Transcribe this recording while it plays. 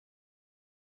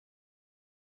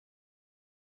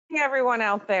Everyone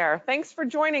out there. Thanks for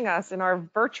joining us in our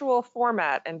virtual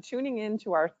format and tuning in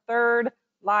to our third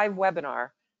live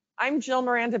webinar. I'm Jill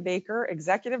Miranda Baker,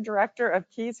 Executive Director of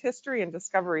Keys History and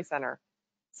Discovery Center.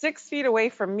 6 feet away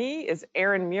from me is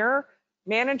Aaron Muir,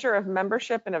 Manager of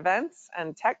Membership and Events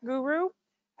and Tech Guru,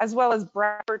 as well as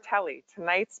Brad Bertelli,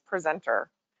 tonight's presenter.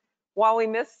 While we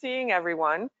miss seeing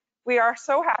everyone, we are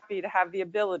so happy to have the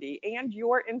ability and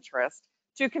your interest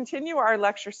to continue our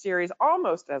lecture series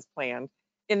almost as planned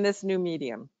in this new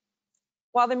medium.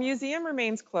 While the museum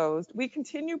remains closed, we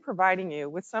continue providing you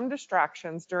with some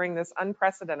distractions during this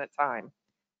unprecedented time.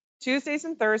 Tuesdays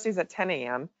and Thursdays at 10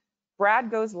 a.m.,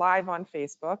 Brad goes live on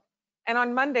Facebook, and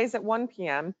on Mondays at 1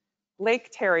 p.m., Blake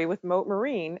Terry with Moat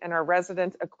Marine and our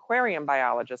resident aquarium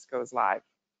biologist goes live.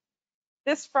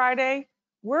 This Friday,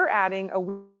 we're adding a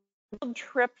Field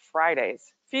Trip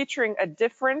Fridays, featuring a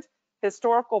different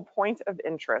historical point of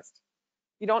interest.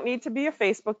 You don't need to be a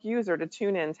Facebook user to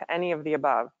tune in to any of the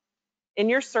above. In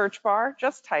your search bar,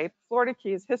 just type Florida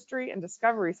Keys History and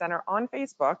Discovery Center on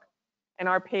Facebook, and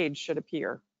our page should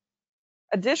appear.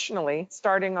 Additionally,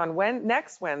 starting on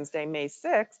next Wednesday, May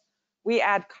 6th, we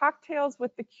add Cocktails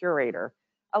with the Curator,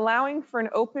 allowing for an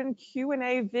open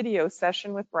Q&A video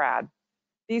session with Brad.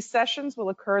 These sessions will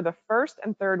occur the first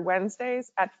and third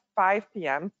Wednesdays at 5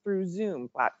 p.m. through Zoom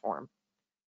platform.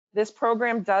 This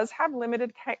program does have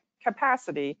limited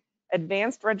capacity.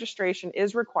 Advanced registration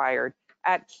is required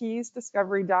at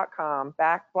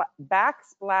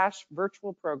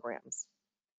keysdiscovery.com/virtual programs.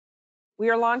 We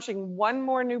are launching one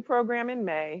more new program in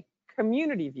May,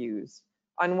 Community Views,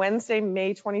 on Wednesday,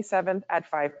 May 27th at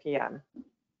 5 p.m.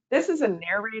 This is a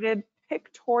narrated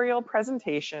pictorial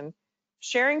presentation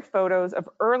sharing photos of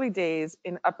early days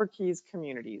in Upper Keys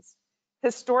communities.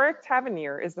 Historic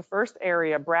Tavernier is the first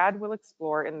area Brad will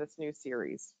explore in this new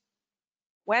series.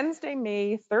 Wednesday,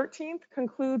 May 13th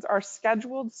concludes our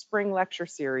scheduled spring lecture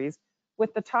series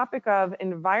with the topic of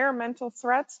environmental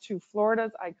threats to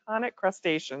Florida's iconic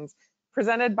crustaceans,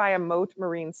 presented by a Moat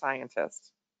marine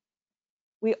scientist.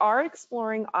 We are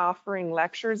exploring offering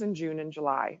lectures in June and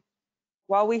July.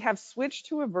 While we have switched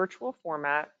to a virtual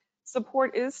format,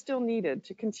 support is still needed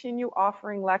to continue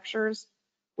offering lectures,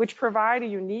 which provide a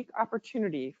unique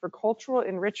opportunity for cultural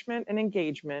enrichment and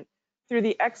engagement through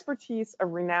the expertise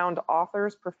of renowned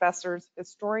authors, professors,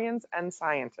 historians, and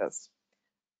scientists.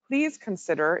 Please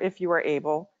consider, if you are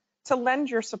able, to lend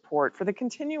your support for the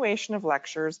continuation of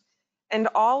lectures and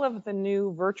all of the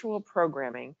new virtual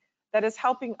programming that is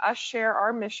helping us share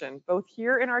our mission both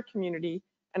here in our community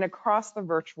and across the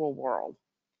virtual world.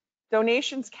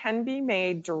 Donations can be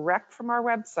made direct from our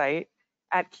website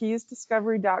at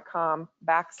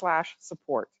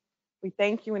keysdiscovery.com/support. We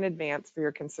thank you in advance for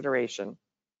your consideration.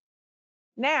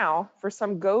 Now for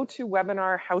some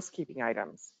GoToWebinar housekeeping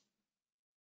items.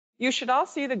 You should all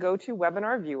see the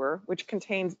GoToWebinar viewer, which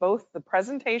contains both the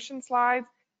presentation slides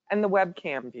and the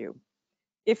webcam view.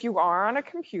 If you are on a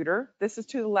computer, this is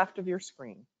to the left of your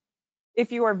screen.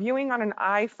 If you are viewing on an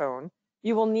iPhone,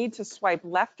 you will need to swipe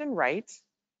left and right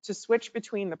to switch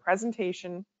between the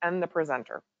presentation and the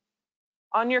presenter.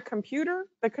 On your computer,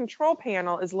 the control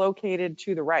panel is located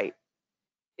to the right.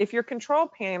 If your control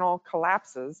panel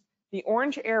collapses, the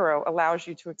orange arrow allows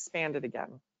you to expand it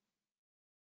again.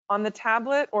 On the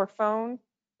tablet or phone,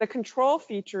 the control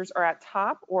features are at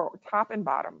top and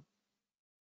bottom.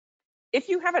 If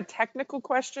you have a technical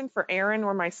question for Aaron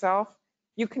or myself,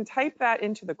 you can type that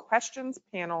into the questions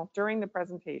panel during the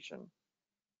presentation.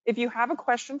 If you have a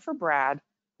question for Brad,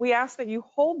 we ask that you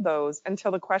hold those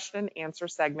until the question and answer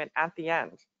segment at the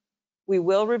end. We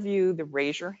will review the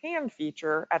raise your hand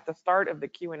feature at the start of the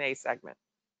Q&A segment.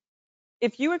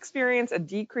 If you experience a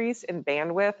decrease in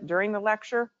bandwidth during the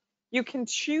lecture, you can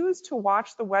choose to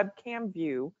watch the webcam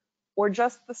view or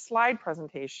just the slide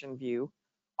presentation view.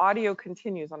 Audio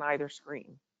continues on either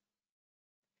screen.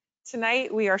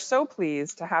 Tonight, we are so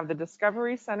pleased to have the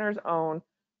Discovery Center's own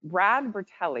Brad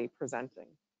Bertelli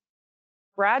presenting.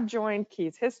 Brad joined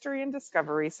Keys History and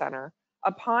Discovery Center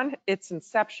upon its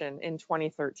inception in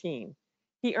 2013.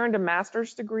 He earned a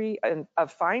master's degree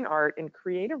of fine art in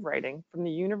creative writing from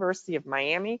the University of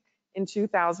Miami in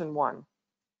 2001.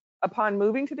 Upon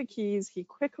moving to the Keys, he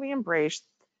quickly embraced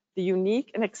the unique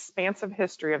and expansive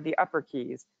history of the Upper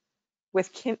Keys,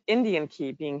 with Indian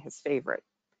Key being his favorite.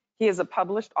 He is a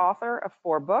published author of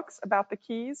 4 books about the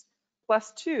Keys,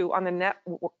 plus 2 on the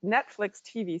Netflix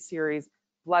TV series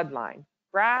Bloodline.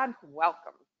 Brad,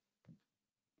 welcome.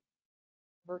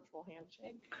 Virtual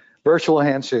handshake. Virtual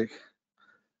handshake.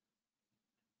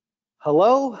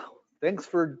 Hello, thanks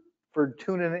for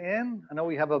tuning in. I know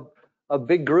we have a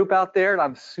big group out there, and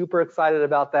I'm super excited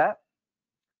about that.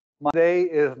 My day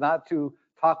is not to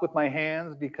talk with my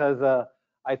hands because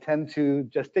I tend to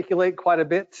gesticulate quite a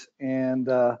bit, and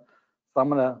so I'm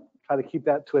going to try to keep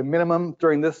that to a minimum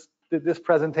during this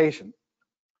presentation.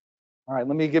 All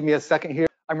right, give me a second here.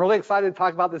 I'm really excited to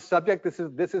talk about this subject.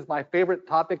 This is my favorite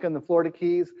topic in the Florida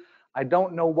Keys. I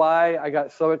don't know why I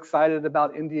got so excited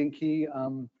about Indian Key,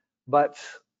 but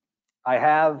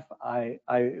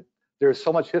there's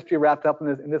so much history wrapped up in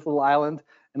this little island,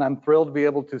 and I'm thrilled to be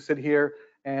able to sit here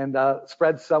and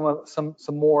spread some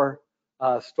more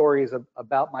stories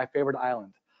about my favorite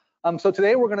island. So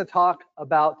today we're going to talk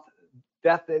about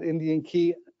death at Indian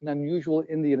Key, an unusual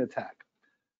Indian attack.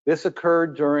 This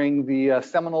occurred during the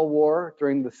Seminole War,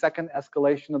 during the second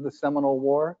escalation of the Seminole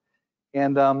War,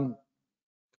 and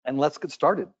let's get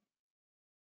started.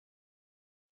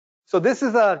 So this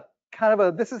is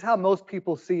this is how most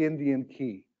people see Indian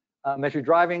Key. As you're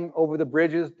driving over the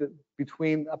bridges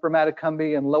between Upper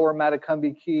Matecumbe and Lower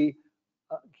Matecumbe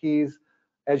Keys,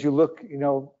 as you look,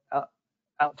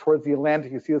 out towards the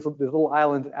Atlantic, you see this little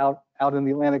island out in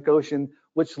the Atlantic Ocean,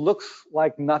 which looks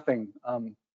like nothing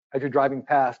as you're driving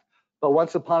past. But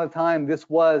once upon a time, this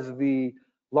was the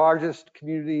largest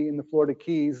community in the Florida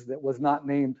Keys that was not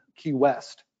named Key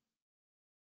West.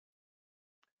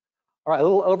 All right, a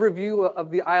little overview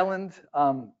of the island.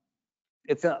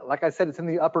 Like I said, it's in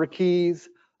the Upper Keys,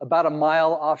 about a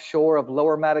mile offshore of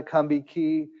Lower Matecumbe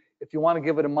Key. If you want to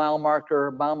give it a mile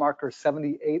marker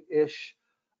 78-ish.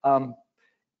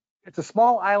 It's a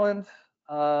small island,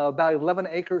 about 11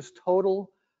 acres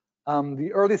total.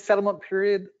 The early settlement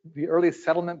period,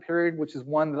 which is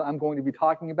one that I'm going to be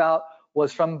talking about,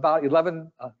 was from about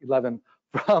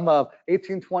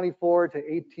 1824 to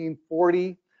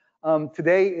 1840.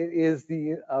 Today it is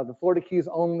the Florida Keys'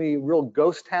 only real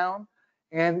ghost town,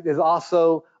 and it is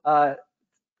also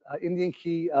Indian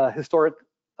Key Historic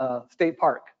State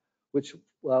Park, which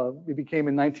it became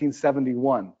in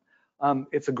 1971.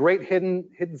 It's a great hidden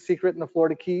secret in the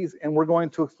Florida Keys, and we're going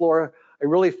to explore a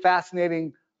really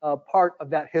fascinating part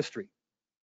of that history.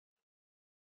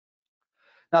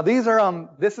 Now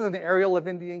this is an aerial of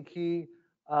Indian Key,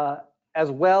 as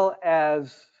well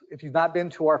as, if you've not been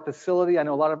to our facility, I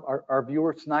know a lot of our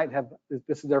viewers tonight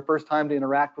this is their first time to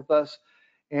interact with us.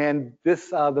 And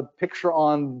the picture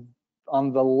on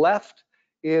the left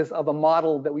is of a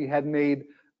model that we had made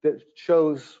that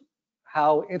shows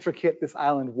how intricate this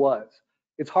island was.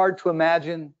 It's hard to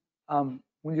imagine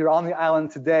when you're on the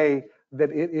island today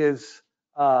that it is,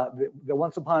 that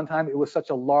once upon a time it was such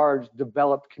a large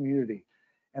developed community.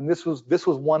 And this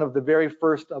was one of the very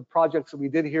first projects that we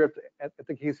did here at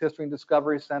the Keys History and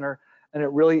Discovery Center, and it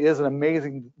really is an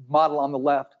amazing model on the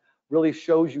left. Really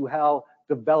shows you how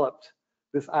developed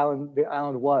the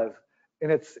island was.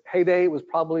 In its heyday,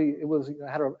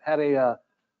 had a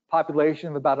population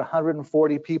of about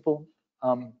 140 people,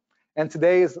 and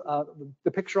today's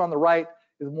the picture on the right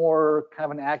is more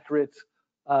kind of an accurate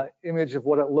image of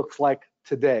what it looks like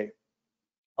today,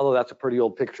 although that's a pretty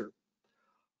old picture.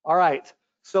 All right.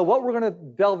 So what we're going to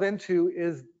delve into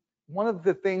is one of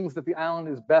the things that the island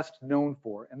is best known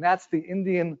for, and that's the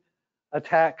Indian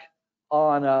attack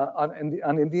on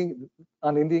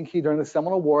Indian Key during the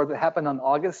Seminole War that happened on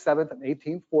August 7th,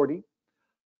 1840.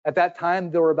 At that time,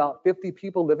 there were about 50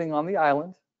 people living on the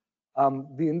island.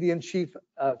 The Indian chief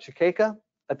Chikeka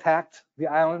attacked the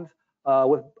island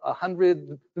with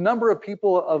 100. The number of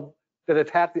people that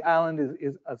attacked the island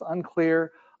is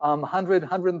unclear. 100,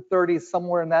 130,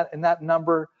 somewhere in that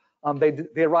number.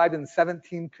 They arrived in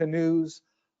 17 canoes.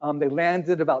 They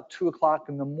landed about 2 o'clock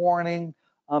in the morning.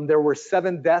 There were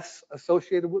 7 deaths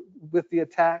associated with the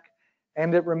attack,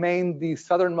 and it remained the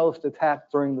southernmost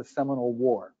attack during the Seminole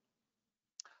War.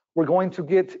 We're going to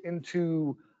get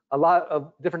into a lot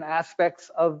of different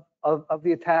aspects of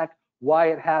the attack,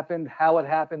 why it happened, how it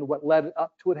happened, what led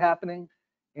up to it happening,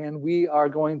 and we are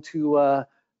going to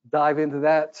dive into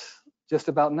that just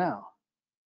about now.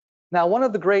 Now,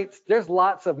 there's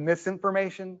lots of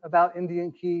misinformation about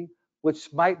Indian Key,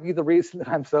 which might be the reason that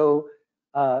I'm so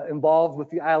involved with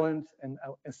the island and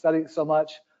study it so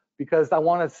much, because I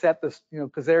want to set this,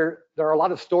 because there are a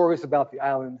lot of stories about the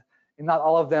island, and not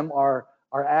all of them are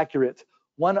accurate.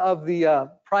 One of the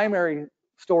primary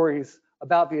stories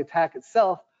about the attack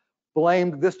itself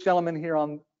blamed this gentleman here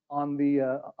on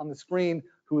the screen,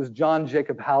 who is John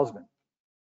Jacob Hausman.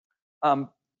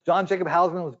 John Jacob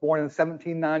Hausman was born in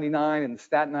 1799 in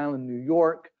Staten Island, New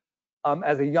York.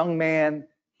 As a young man,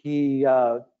 he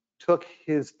took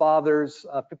his father's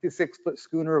 56-foot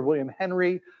schooner, William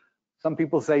Henry. Some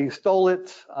people say he stole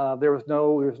it. There's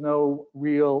no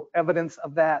real evidence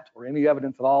of that, or any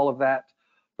evidence at all of that.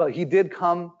 But he did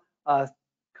come to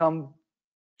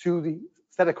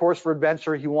set a course for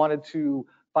adventure. He wanted to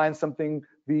find something.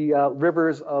 The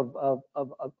rivers of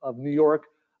New York,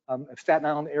 Staten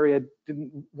Island area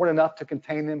weren't enough to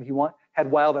contain him. He had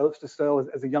wild oats to sow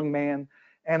as a young man.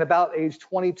 And about age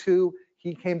 22,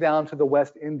 he came down to the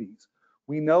West Indies.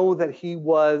 We know that he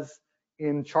was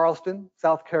in Charleston,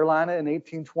 South Carolina in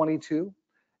 1822.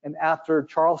 And after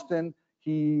Charleston,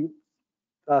 he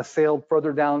sailed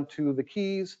further down to the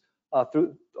Keys,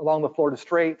 along the Florida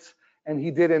Straits, and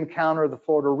he did encounter the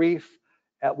Florida Reef,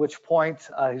 at which point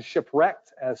his ship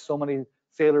wrecked, as so many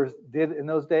sailors did in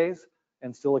those days,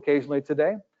 and still occasionally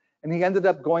today. And he ended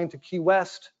up going to Key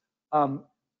West about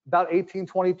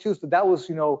 1822. So that was,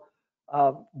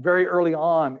 very early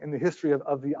on in the history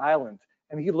of the island.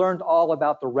 And he learned all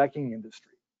about the wrecking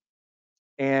industry.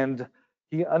 And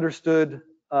he understood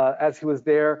as he was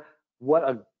there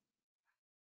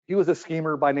he was a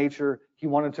schemer by nature. He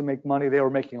wanted to make money. They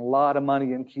were making a lot of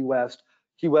money in Key West.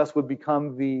 Key West would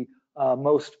become the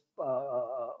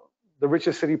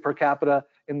richest city per capita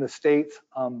in the States,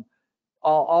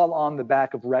 all on the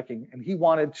back of wrecking. And he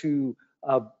wanted to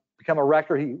become a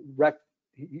wrecker. He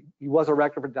was a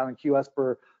wrecker down in Key West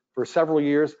for several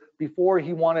years before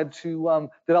he wanted to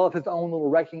develop his own little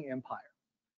wrecking empire.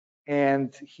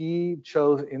 And he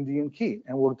chose Indian Key.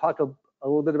 And we'll talk a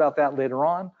little bit about that later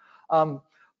on.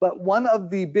 But one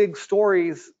of the big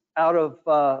stories out of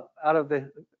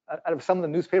some of the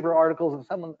newspaper articles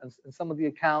and some of the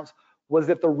accounts was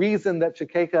that the reason that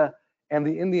Chicaka and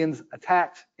the Indians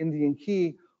attacked Indian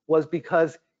Key was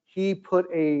because he put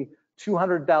a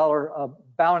 $200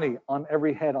 bounty on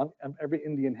every head, on every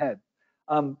Indian head.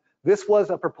 This was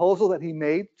a proposal that he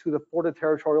made to the Florida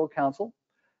Territorial Council.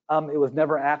 It was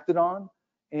never acted on,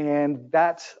 and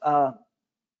that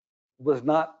was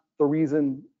not the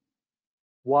reason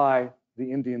why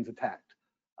the Indians attacked.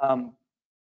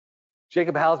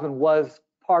 Jacob Hausman was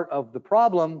part of the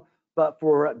problem, but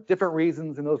for different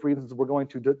reasons, and those reasons we're going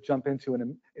to jump into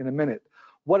in a minute.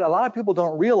 What a lot of people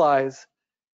don't realize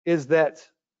is that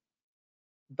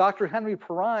Dr. Henry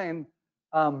Perrine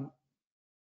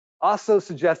also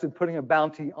suggested putting a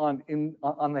bounty on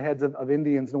the heads of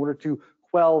Indians in order to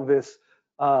quell the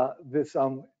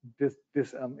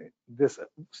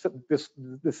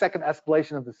second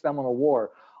escalation of the Seminole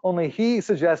War. Only he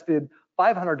suggested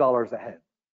 $500 a head.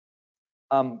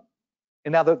 And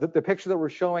now the picture that we're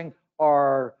showing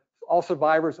are all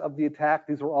survivors of the attack.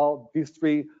 These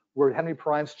three were Henry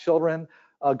Perrine's children,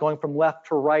 going from left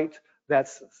to right.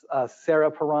 That's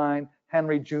Sarah Perrine,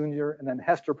 Henry Jr., and then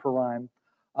Hester Perrine.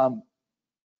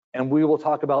 And we will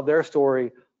talk about their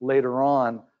story later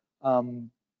on.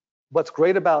 What's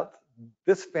great about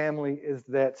this family is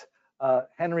that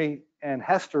Henry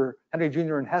Jr.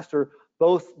 and Hester,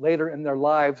 both later in their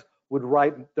lives would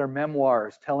write their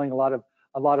memoirs, telling a lot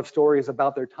of stories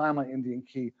about their time on Indian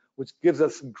Key, which gives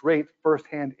us some great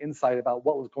firsthand insight about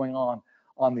what was going on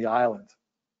the island.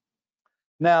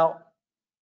 Now,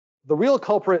 the real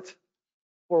culprit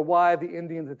for why the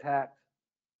Indians attacked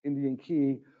Indian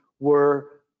Key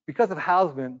were because of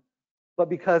Hausman, but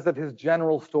because of his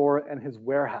general store and his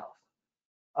warehouse.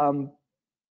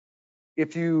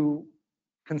 If you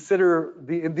consider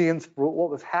the Indians for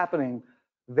what was happening,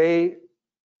 they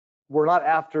were not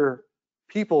after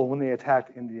people when they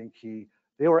attacked Indian Key.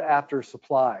 They were after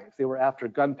supplies. They were after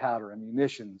gunpowder and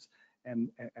munitions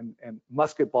and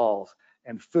musket balls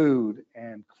and food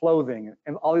and clothing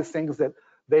and all these things that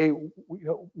they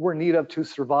were in need of to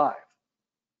survive.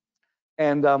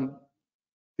 And the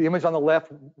image on the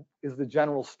left is the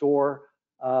general store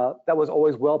that was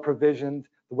always well provisioned.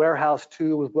 The warehouse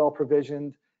too was well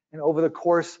provisioned. And over the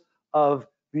course of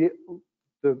the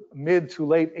mid to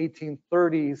late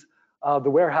 1830s, the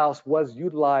warehouse was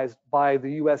utilized by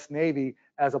the U.S. Navy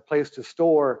as a place to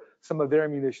store some of their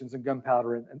munitions and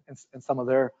gunpowder and some of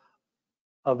their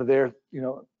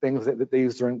things that they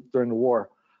used during the war.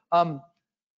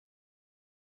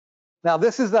 Now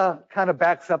this is kind of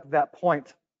backs up that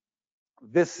point.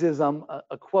 This is a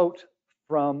quote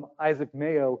from Isaac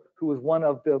Mayo, who was one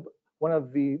of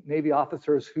the Navy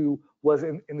officers who was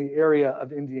in the area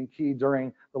of Indian Key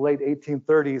during the late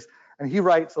 1830s, and he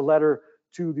writes a letter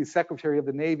to the Secretary of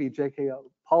the Navy, J.K.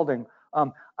 Paulding.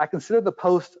 I consider the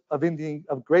post of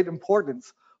great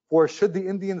importance, for should the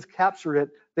Indians capture it,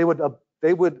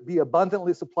 they would be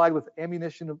abundantly supplied with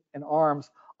ammunition and arms,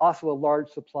 also a large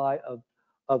supply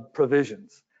of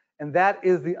provisions. And that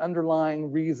is the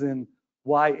underlying reason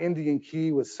why Indian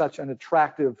Key was such an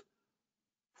attractive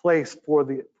place for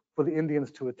the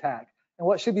Indians to attack. And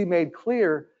what should be made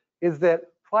clear is that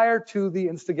prior to the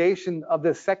instigation of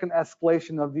the second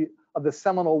escalation of the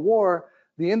Seminole War,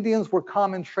 the Indians were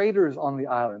common traders on the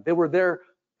island. They were there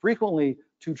frequently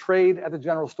to trade at the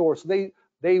general store. So they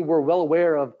they were well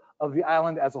aware of the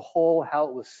island as a whole, how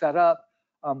it was set up,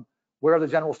 where the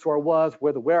general store was,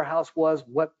 where the warehouse was,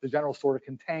 what the general store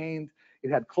contained.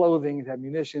 It had clothing, it had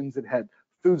munitions, it had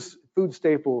food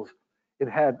staples, it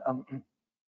had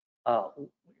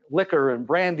liquor and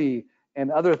brandy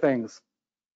and other things.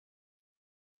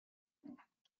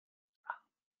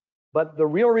 But the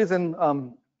real reason,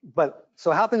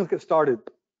 so how things get started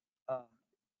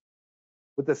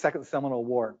with the Second Seminole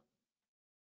War.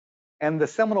 And the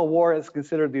Seminole War is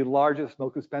considered the largest,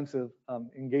 most expensive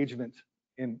engagement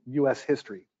in US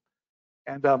history.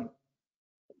 And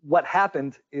what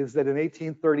happened is that in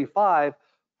 1835,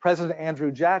 President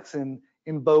Andrew Jackson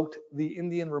invoked the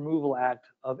Indian Removal Act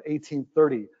of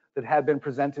 1830 that had been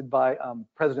presented by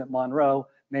President Monroe,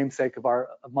 namesake of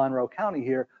Monroe County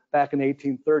here, back in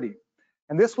 1830.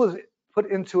 And this was put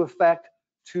into effect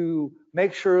to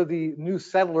make sure the new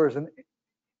settlers in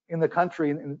the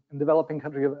country, in the developing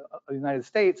country of the United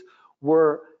States,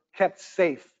 were kept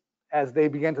safe as they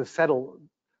began to settle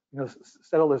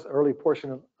this early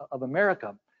portion of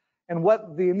America. And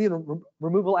what the Indian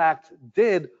Removal Act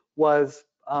did was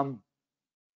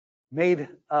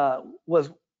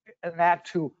was an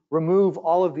act to remove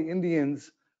all of the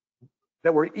Indians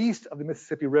that were east of the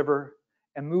Mississippi River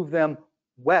and move them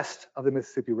west of the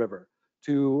Mississippi River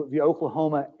to the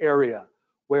Oklahoma area,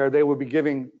 where they would be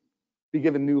given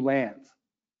new lands.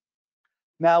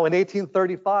 Now, in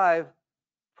 1835,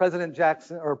 President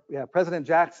Jackson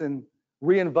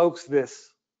reinvokes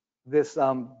this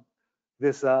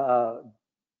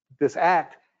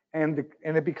act, and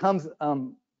it becomes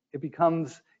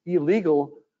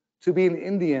illegal to be an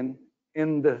Indian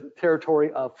in the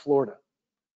territory of Florida.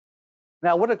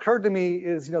 Now, what occurred to me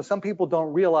is, some people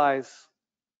don't realize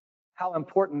how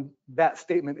important that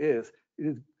statement is.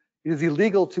 It is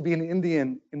illegal to be an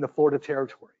Indian in the Florida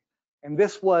territory. And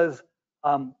this was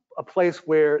a place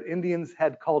where Indians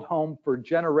had called home for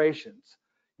generations.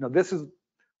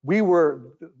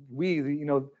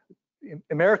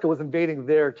 America was invading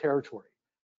their territory.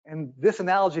 And this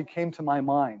analogy came to my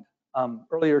mind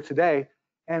earlier today.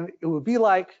 And it would be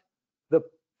like the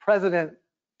president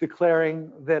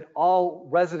declaring that all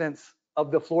residents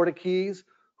of the Florida Keys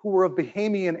who were of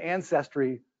Bahamian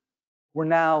ancestry were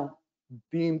now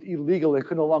deemed illegal and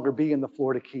could no longer be in the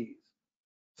Florida Keys.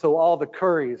 So all the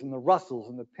Currys and the Russells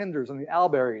and the Pinders and the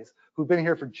Alberrys who've been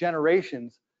here for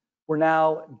generations were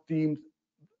now being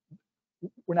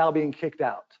kicked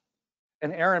out.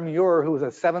 And Aaron Muir, who was a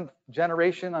 7th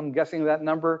generation, I'm guessing that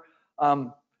number,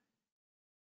 6th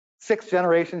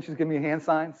generation, she's giving me a hand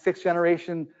sign, 6th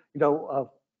generation,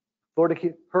 Florida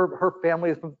Key, her family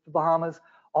is from the Bahamas.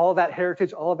 All of that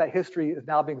heritage, all of that history is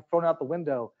now being thrown out the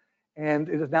window. And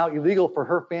it is now illegal for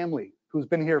her family, who's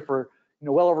been here for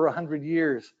well over 100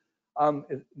 years,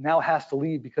 now has to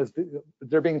leave because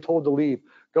they're being told to leave.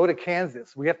 Go to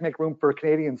Kansas. We have to make room for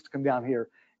Canadians to come down here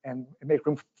and make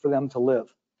room for them to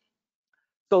live.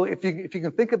 So if you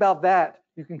can think about that,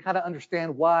 you can kind of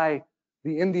understand why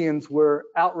the Indians were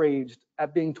outraged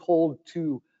at being told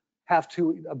to have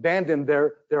to abandon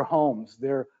their homes,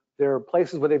 their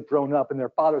places where they've grown up and their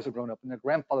fathers have grown up and their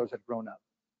grandfathers have grown up.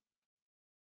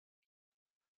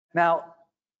 Now,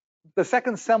 the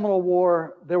Second Seminole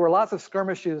War, there were lots of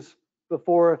skirmishes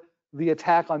before the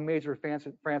attack on Major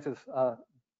Francis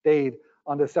Dade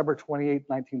on December 28,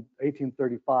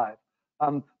 1835.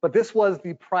 But this was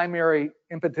the primary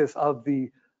impetus of the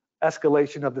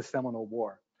escalation of the Seminole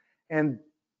War. And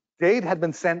Dade had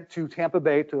been sent to Tampa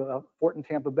Bay, to a fort in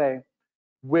Tampa Bay,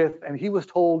 and he was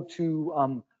told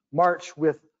to march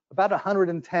with about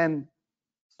 110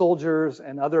 soldiers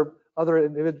and other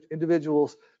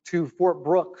individuals to Fort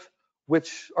Brooks,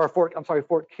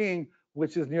 Fort King,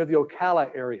 which is near the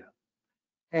Ocala area.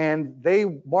 And they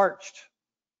marched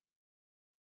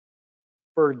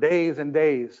for days and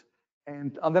days.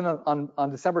 And then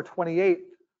on December 28th,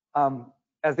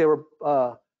 as they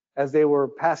were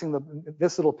passing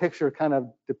this little picture kind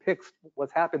of depicts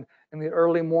what's happened. In the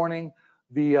early morning,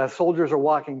 the soldiers are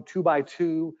walking 2 by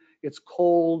 2. It's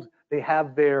cold. They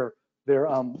have their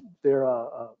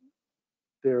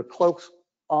cloaks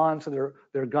on, so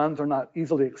their guns are not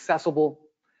easily accessible.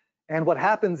 And what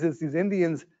happens is these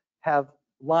Indians have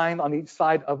lined on each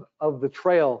side of the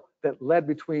trail that led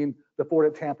between the fort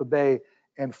at Tampa Bay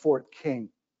and Fort King.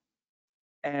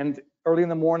 And early in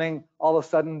the morning, all of a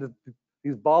sudden,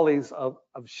 these volleys of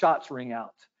shots ring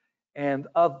out. And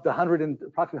of the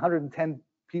approximately 110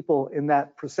 people in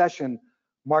that procession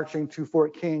marching to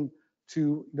Fort King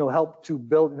to help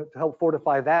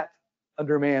fortify that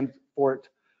undermanned fort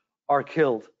are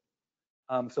killed.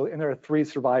 And there are 3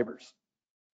 survivors.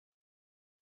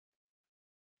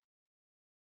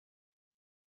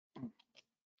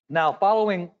 Now,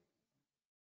 following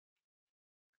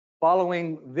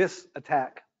this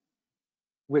attack,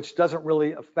 which doesn't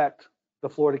really affect the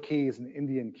Florida Keys and the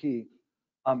Indian Key,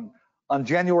 on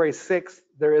January 6th,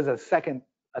 there is a second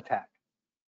attack.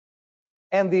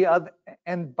 And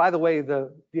by the way,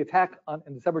 the attack on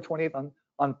December 28th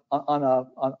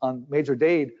on Major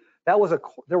Dade, there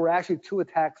were actually 2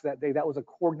 attacks that day. That was a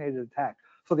coordinated attack.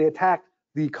 So they attacked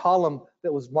the column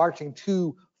that was marching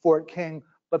to Fort King,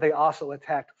 but they also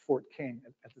attacked Fort King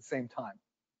at the same time,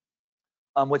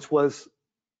 which was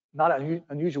not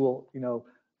unusual, to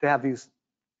have these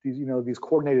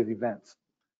coordinated events.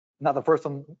 Not the first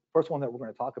one that we're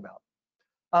going to talk about.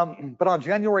 But on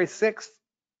January 6th,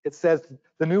 it says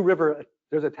the New River,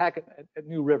 there's an attack at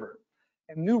New River.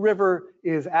 And New River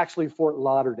is actually Fort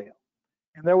Lauderdale.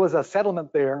 And there was a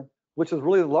settlement there, which was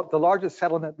really the largest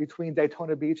settlement between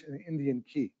Daytona Beach and the Indian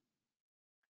Key.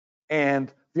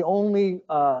 And the only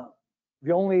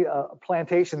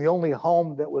plantation, the only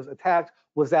home that was attacked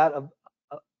was that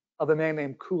of a man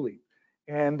named Cooley.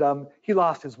 And he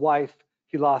lost his wife,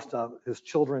 he lost his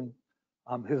children,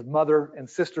 his mother and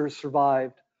sisters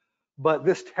survived. But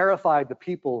this terrified the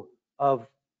people of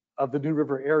the New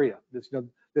River area.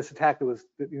 This attack that was,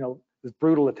 this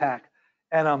brutal attack,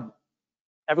 and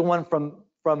everyone from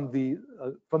the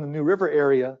New River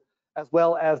area, as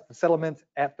well as the settlement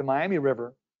at the Miami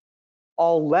River,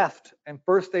 all left. And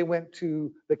first they went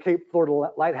to the Cape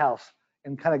Florida Lighthouse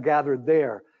and kind of gathered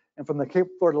there. And from the Cape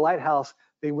Florida Lighthouse,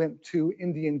 they went to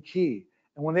Indian Key.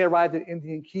 And when they arrived at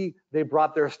Indian Key, they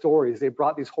brought their stories. They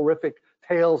brought these horrific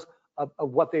tales of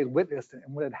what they had witnessed and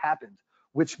what had happened,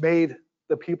 which made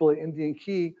the people at Indian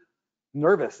Key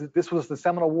nervous. This was the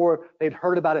Seminole War. They'd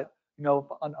heard about it,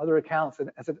 on other accounts of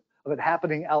it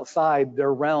happening outside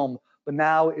their realm. But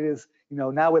now it is,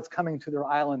 now it's coming to their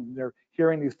island. They're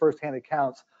hearing these firsthand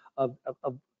accounts of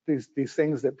these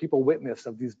things that people witnessed,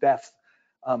 of these deaths.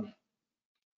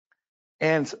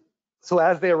 And so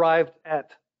as they arrived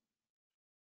at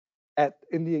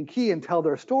Indian Key and tell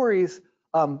their stories,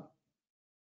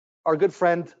 our good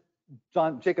friend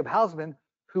Jacob Hausman,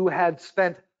 who had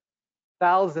spent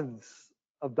thousands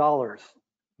of dollars,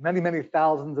 many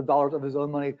thousands of dollars of his own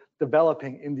money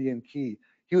developing Indian Key.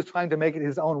 He was trying to make it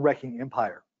his own wrecking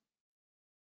empire.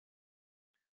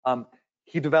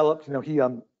 He developed, he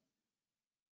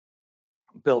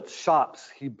built shops,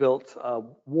 he built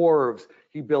wharves,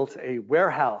 he built a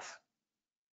warehouse,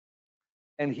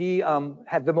 and he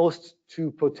had the most to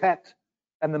protect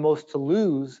and the most to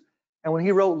lose. And when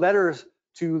he wrote letters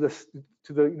to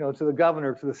the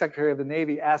governor, to the Secretary of the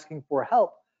Navy, asking for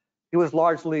help, he was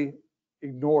largely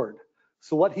ignored.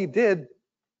 So what he did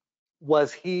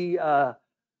was he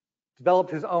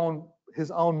developed his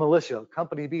own militia,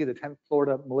 Company B, the 10th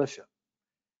Florida Militia.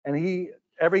 And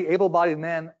every able-bodied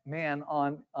man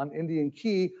on Indian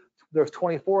Key, there's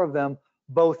 24 of them,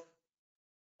 both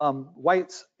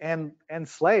whites and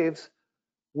slaves,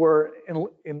 were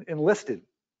enlisted.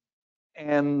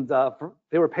 And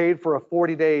they were paid for a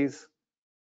 40 days,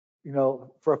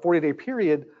 for a 40-day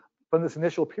period. From this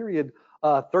initial period,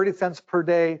 30 cents per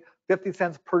day, 50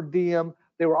 cents per diem.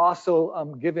 They were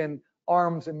also given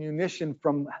arms and munition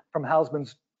from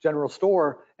Hausman's general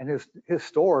store and his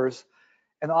stores.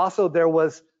 And also there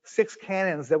was 6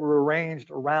 cannons that were arranged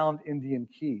around Indian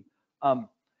Key.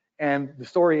 And the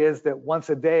story is that once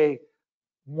a day,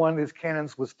 one of these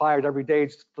cannons was fired every day,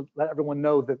 just to let everyone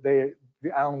know that the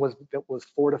island was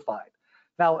fortified.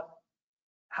 Now,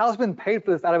 Hausman paid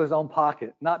for this out of his own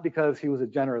pocket, not because he was a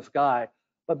generous guy,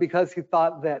 but because he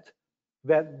thought that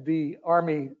the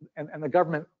army and the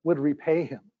government would repay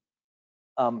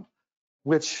him,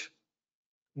 which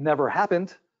never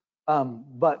happened.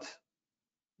 But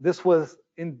this was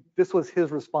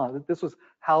his response. This was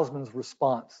Hausman's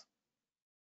response.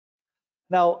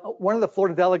 Now, one of the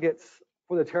Florida delegates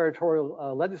for the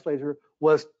territorial legislature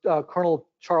was Colonel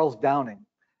Charles Downing.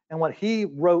 And what he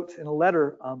wrote in a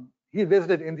letter, he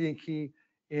visited Indian Key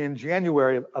in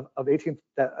January of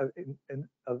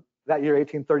that year,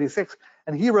 1836.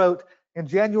 And he wrote, in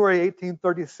January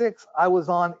 1836, I was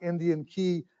on Indian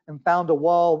Key and found a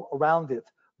wall around it,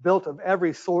 built of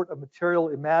every sort of material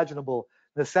imaginable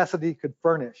necessity could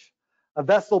furnish. A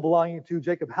vessel belonging to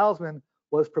Jacob Hausman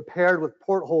was prepared with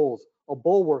portholes, a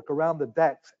bulwark around the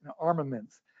decks and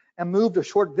armaments, and moved a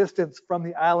short distance from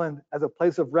the island as a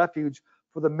place of refuge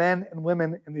for the men and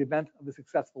women in the event of a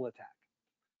successful attack.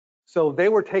 So they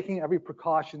were taking every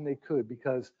precaution they could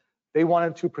because they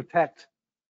wanted to protect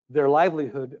their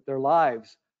livelihood, their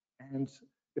lives. And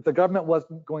if the government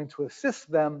wasn't going to assist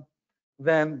them,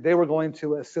 then they were going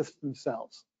to assist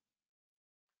themselves.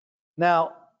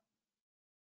 Now,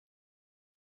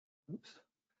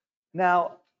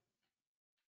 Now,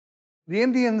 the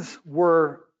Indians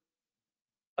were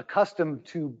accustomed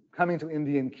to coming to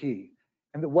Indian Key,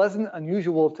 and it wasn't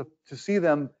unusual to see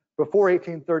them before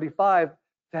 1835.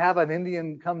 To have an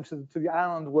Indian come to the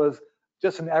island was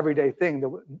just an everyday thing that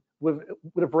would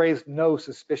have raised no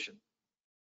suspicion.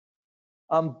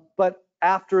 But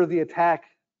after the attack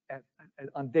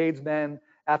on Dade's men,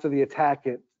 after the attack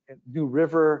at New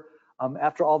River,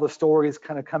 after all the stories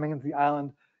kind of coming into the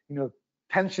island,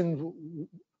 tensions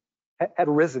had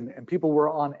risen and people were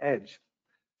on edge.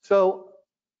 So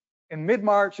in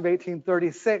mid-March of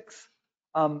 1836,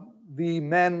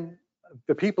 the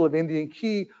people of Indian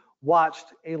Key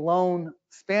watched a lone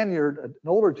Spaniard, an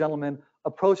older gentleman,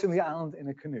 approaching the island in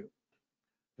a canoe.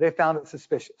 They found it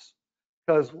suspicious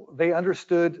because they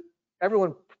understood,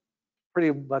 everyone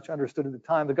pretty much understood at the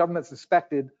time, the government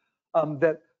suspected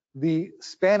that the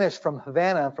Spanish from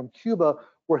Havana, from Cuba,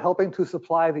 were helping to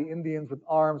supply the Indians with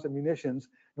arms and munitions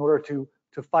in order to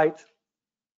fight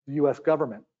the US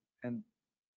government.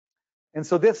 And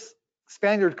so this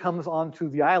Spaniard comes onto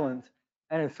the island,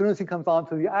 and as soon as he comes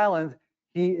onto the island,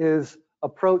 he is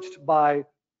approached by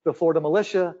the Florida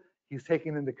militia, he's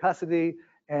taken into custody,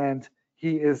 and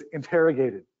he is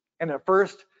interrogated. And at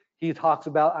first, he talks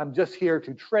about, I'm just here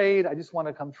to trade, I just want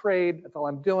to come trade, that's all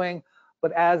I'm doing.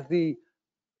 But as the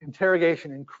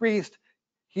interrogation increased,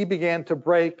 he began to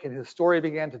break and his story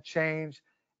began to change,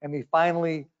 and he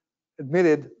finally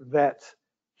admitted that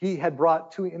he had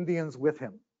brought 2 Indians with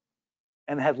him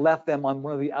and had left them on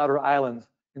one of the outer islands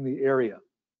in the area.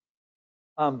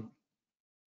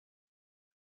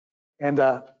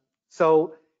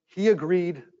 So he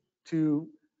agreed to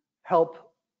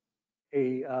help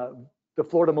the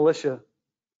Florida militia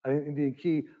in Indian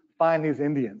Key find these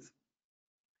Indians.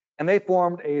 And they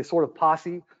formed a sort of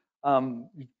posse.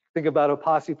 You think about a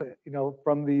posse,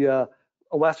 from the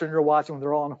a Western you're watching when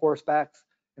they're all on horsebacks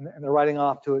and they're riding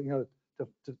off to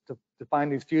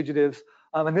find these fugitives.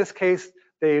 In this case,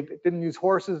 they didn't use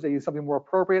horses, they used something more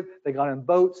appropriate. They got in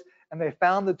boats and they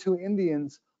found the 2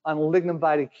 Indians on Lignum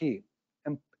Vitae Key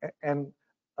and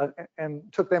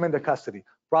took them into custody,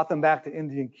 brought them back to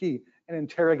Indian Key and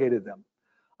interrogated them.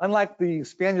 Unlike the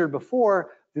Spaniard before,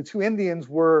 the 2 Indians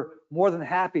were more than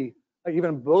happy,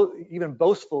 even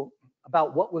boastful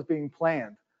about what was being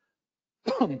planned.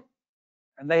 And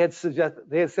they had said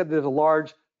there's a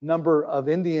large number of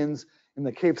Indians in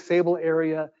the Cape Sable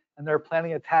area, and they're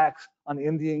planning attacks on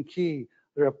Indian Key.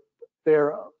 They're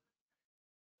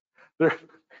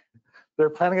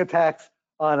planning attacks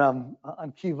on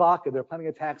Key Vaca. They're planning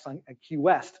attacks on Key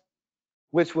West,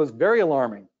 which was very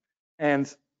alarming.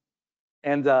 And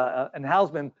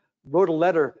Hausman wrote a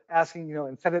letter asking,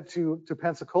 and sent it to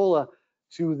Pensacola,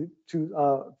 to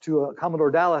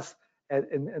Commodore Dallas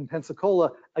in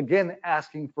Pensacola, again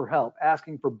asking for help,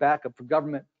 asking for backup, for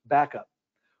government backup,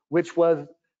 which was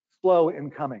slow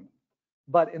in coming.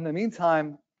 But in the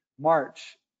meantime,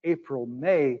 March, April,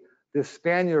 May, this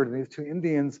Spaniard and these 2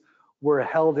 Indians were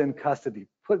held in custody,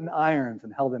 put in irons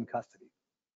and held in custody.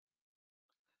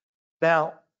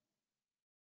 Now,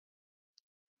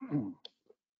 in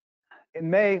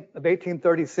May of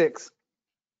 1836,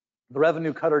 the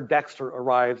revenue cutter Dexter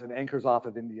arrives and anchors off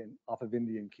of Indian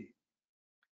Key.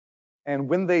 And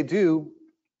when they do,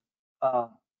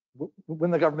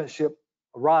 when the government ship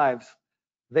arrives,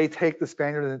 they take the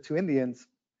Spaniard and the 2 Indians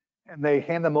and they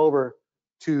hand them over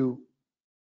to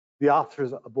the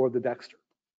officers aboard the Dexter.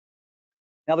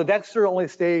 Now the Dexter only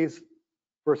stays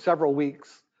for several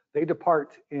weeks. They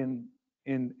depart in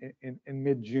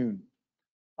mid-June.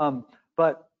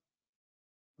 But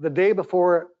the day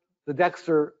before the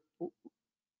Dexter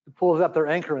pulls up their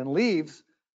anchor and leaves,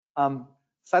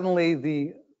 suddenly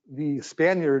the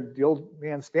Spaniard, the old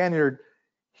man Spaniard,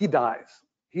 he dies.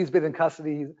 He's been in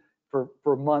custody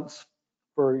for months,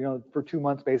 for 2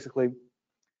 months basically.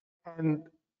 And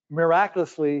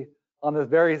miraculously, on the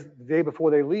very day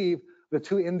before they leave, the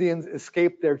 2 Indians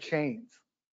escape their chains.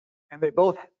 And they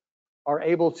both are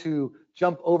able to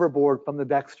jump overboard from the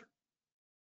Dexter.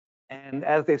 And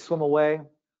as they swim away,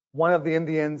 one of the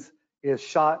Indians is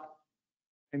shot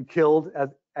and killed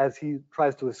as he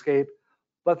tries to escape,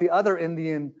 but the other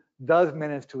Indian does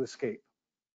manage to escape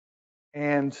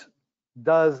and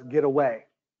does get away.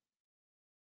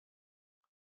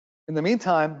 In the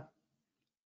meantime,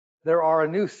 there are a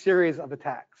new series of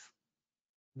attacks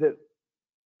that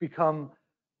become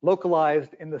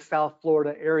localized in the South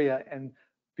Florida area and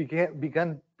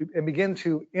begin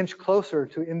to inch closer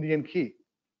to Indian Key.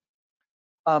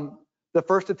 The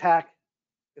first attack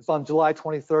is on July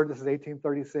 23rd. This is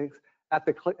 1836 at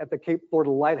the Cape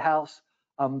Florida lighthouse.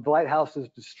 The lighthouse is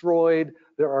destroyed.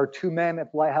 There are 2 men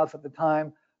at the lighthouse at the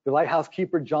time. The lighthouse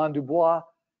keeper, John Dubois,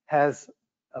 has,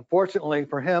 fortunately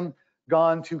for him,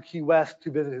 gone to Key West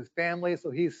to visit his family,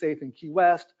 so he's safe in Key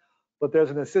West. But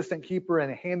there's an assistant keeper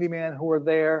and a handyman who are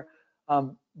there.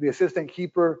 The assistant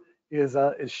keeper is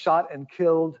shot and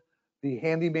killed. The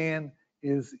handyman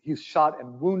he's shot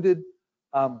and wounded,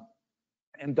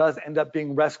 and does end up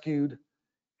being rescued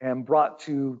and brought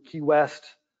to Key West,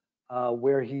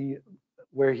 where he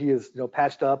is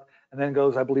patched up, and then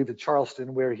goes, I believe, to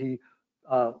Charleston, where he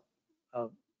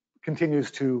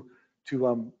continues to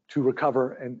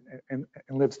recover and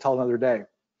lives to tell another day.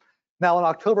 Now, on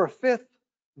October 5th,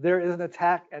 there is an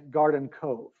attack at Garden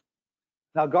Cove.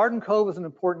 Now, Garden Cove is an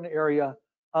important area.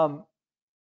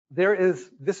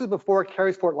 This is before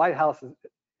Carysport Lighthouse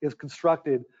is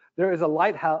constructed. There is a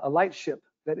lightship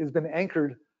that has been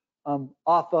anchored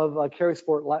off of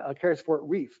Carysport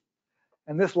Reef.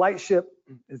 And this lightship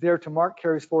is there to mark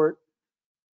Carysport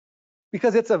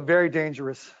because it's a very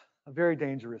dangerous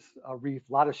reef.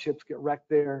 A lot of ships get wrecked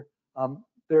there.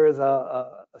 There is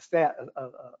a stat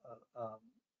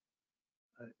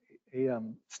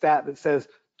that says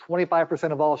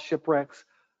 25% of all shipwrecks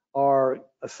are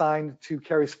assigned to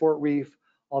Carysport Reef,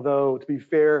 although to be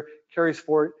fair,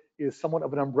 Carysport is somewhat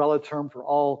of an umbrella term for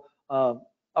all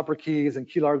Upper Keys and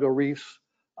Key Largo reefs.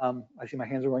 I see my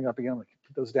hands are going up again. I'm gonna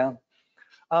keep those down.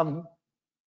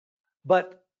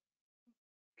 But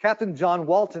Captain John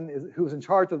Walton, who's in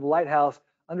charge of the lighthouse,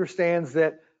 understands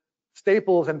that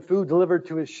staples and food delivered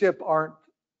to his ship aren't,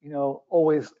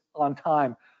 always on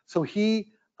time. So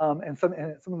he and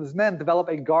some of his men develop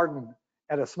a garden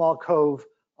at a small cove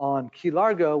on Key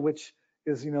Largo, which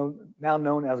is, now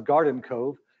known as Garden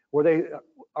Cove, where they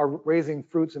are raising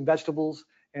fruits and vegetables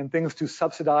and things to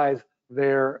subsidize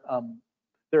their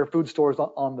food stores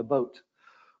on the boat.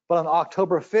 But on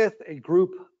October 5th, a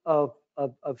group of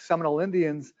Seminole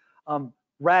Indians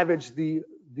ravage the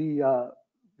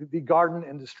garden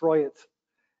and destroy it.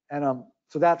 And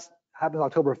so that happens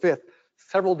October 5th.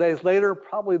 Several days later,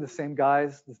 probably the same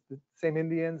guys, the same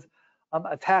Indians,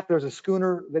 attack. There's a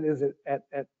schooner that is at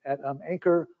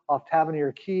anchor off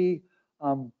Tavernier Key,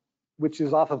 which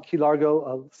is off of Key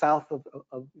Largo, south of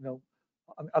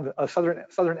on the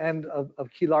southern end of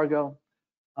Key Largo.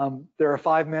 There are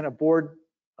 5 men aboard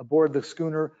the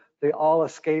schooner. They all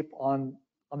escape on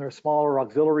their smaller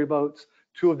auxiliary boats.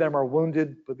 2 of them are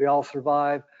wounded, but they all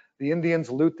survive. The Indians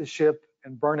loot the ship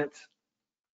and burn it.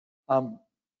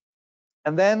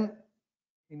 And then,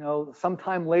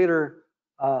 sometime later,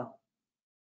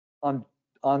 on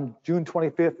June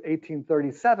 25th,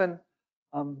 1837,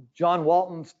 John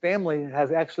Walton's family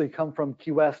has actually come from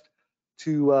Key West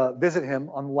to visit him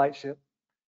on the lightship.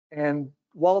 And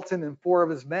Walton and 4 of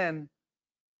his men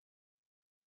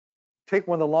take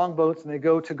one of the longboats and they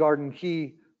go to Garden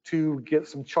Key to get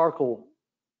some charcoal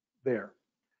there.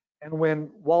 And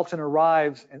when Walton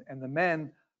arrives and the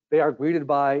men, they are greeted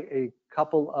by a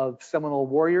couple of Seminole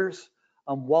warriors.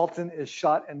 Walton is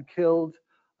shot and killed.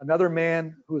 Another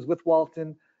man who is with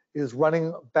Walton is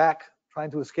running back,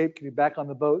 trying to escape, getting back on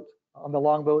the boat, on the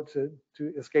longboat to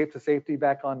escape to safety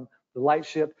back on the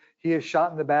lightship. He is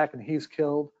shot in the back and he's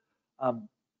killed.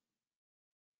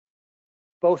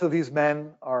 Both of these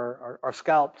men are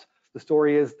scalped. The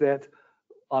story is that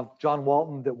John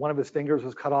Walton, that one of his fingers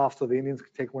was cut off so the Indians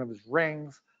could take one of his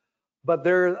rings. But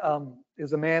there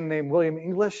is a man named William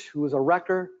English, who was a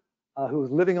wrecker, who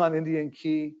was living on Indian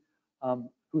Key,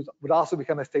 who would also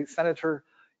become a state senator,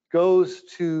 goes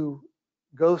to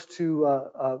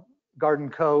Garden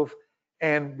Cove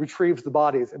and retrieves the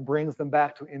bodies and brings them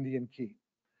back to Indian Key.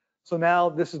 So now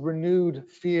this is renewed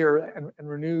fear and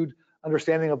renewed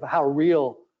understanding of how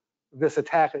real this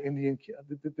attack at Indian Key,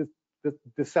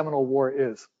 the Seminole War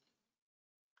is.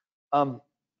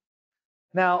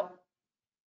 Now,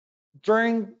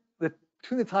 between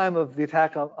the time of the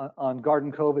attack on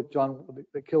Garden Cove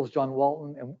that kills John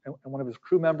Walton and one of his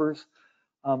crew members,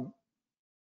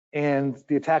 and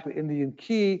the attack at Indian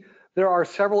Key, there are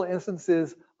several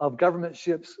instances of government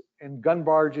ships and gun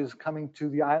barges coming to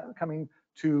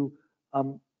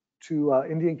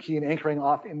Indian Key and anchoring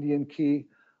off Indian Key.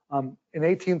 In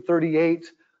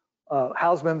 1838,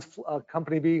 Houseman's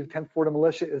Company B, 10th Florida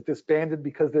Militia, is disbanded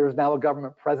because there is now a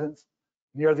government presence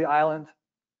near the island.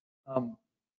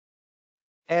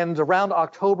 And around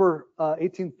October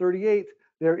 1838,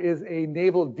 there is a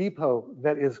naval depot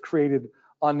that is created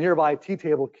on nearby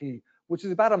Tea-Table Key, which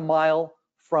is about a mile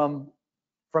from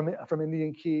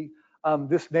Indian Key.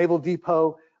 This naval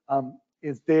depot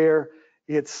is there.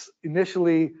 It's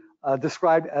initially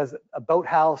described as a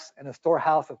boathouse and a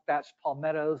storehouse of thatched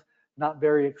palmettos. Not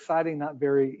very exciting, not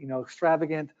very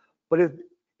extravagant, but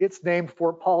it's named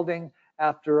Fort Paulding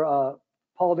after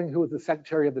Paulding, who was the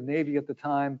Secretary of the Navy at the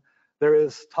time, there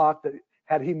is talk that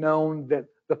had he known that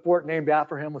the fort named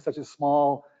after him was such a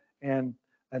small, and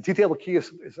Tea-Table Key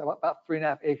is about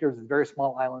 3.5 acres, it's a very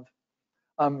small island.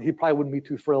 He probably wouldn't be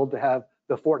too thrilled to have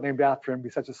the fort named after him be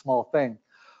such a small thing.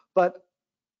 But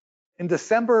in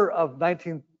December of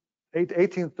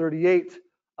 1838,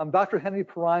 Dr. Henry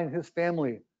Perrine and his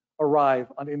family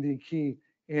arrive on Indian Key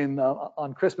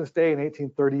on Christmas Day in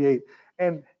 1838.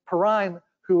 And Perrine,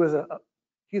 who is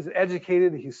he's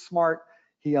educated, he's smart,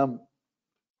 he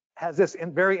has this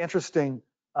very interesting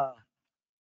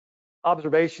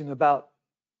observation about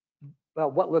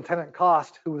what Lieutenant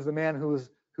Cost, who was the man who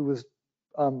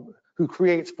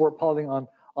creates Fort Paulding on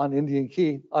Indian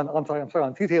Key,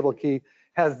 on Tea-Table Key,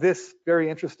 has this very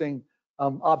interesting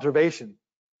observation.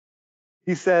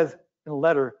 He says in a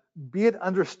letter, "Be it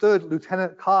understood,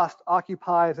 Lieutenant Cost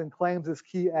occupies and claims this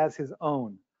key as his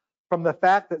own. From the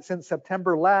fact that since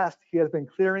September last, he has been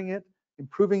clearing it,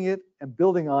 improving it, and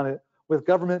building on it with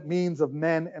government means of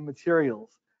men and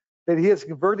materials. That he is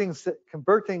converting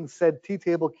said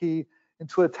Tea-Table Key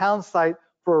into a town site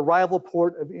for a rival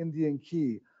port of Indian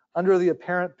Key, under the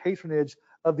apparent patronage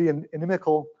of the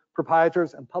inimical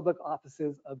proprietors and public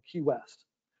offices of Key West."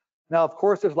 Now, of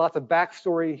course, there's lots of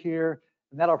backstory here,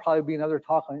 and that'll probably be another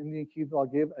talk on Indian Key that I'll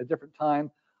give at a different time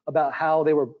about how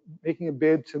they were making a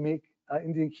bid to make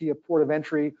Indian Key a port of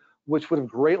entry, which would have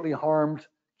greatly harmed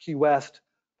Key West.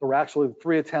 There were actually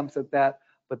 3 attempts at that,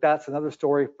 but that's another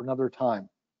story for another time.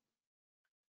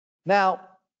 Now,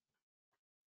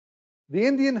 the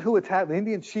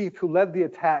Indian chief who led the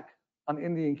attack on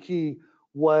Indian Key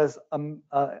was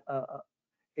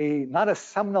not a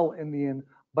Seminole Indian,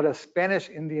 but a Spanish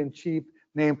Indian chief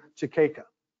named Chiqueca.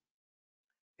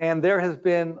 And there has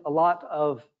been a lot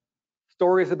of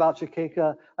stories about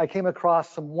Chiqueca. I came across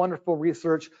some wonderful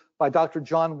research by Dr.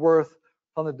 John Worth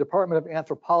from the Department of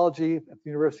Anthropology at the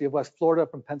University of West Florida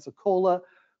from Pensacola,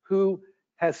 who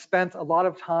has spent a lot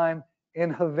of time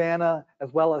in Havana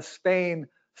as well as Spain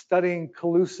studying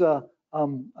Calusa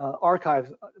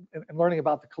archives and learning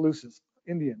about the Calusas,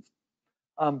 Indians.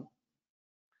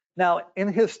 Now, in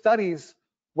his studies,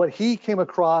 what he came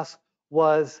across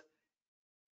was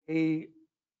a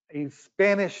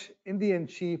Spanish Indian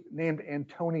chief named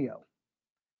Antonio.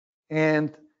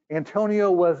 And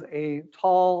Antonio was a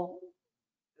tall,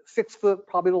 6 foot,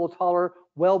 probably a little taller,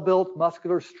 well-built,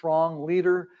 muscular, strong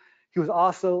leader. He was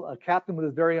also a captain with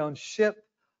his very own ship.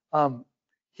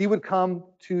 He would come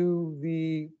to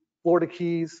the Florida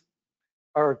Keys,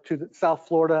 or to South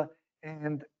Florida,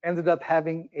 and ended up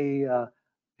having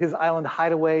his island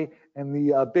hideaway in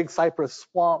the Big Cypress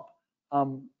Swamp.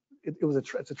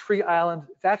 It's a tree island.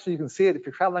 It's actually, you can see it if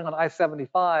you're traveling on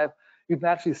I-75, you can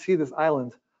actually see this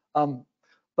island.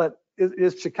 But it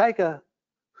is Chiqueca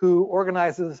who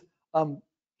organizes,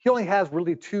 he only has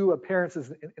really 2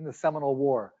 appearances in the Seminole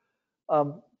War.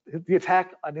 The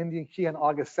attack on Indian Key on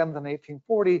August 7th in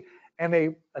 1840, and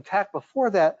an attack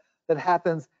before that that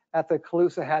happens at the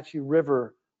Caloosahatchee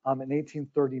River in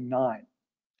 1839.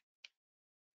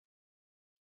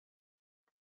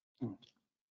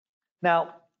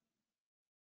 Now,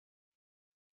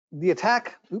 the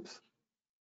attack at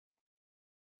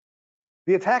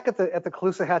the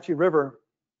Caloosahatchee River,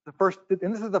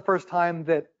 and this is the first time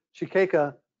that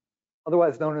Chiqueca,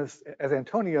 otherwise known as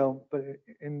Antonio, but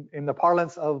in the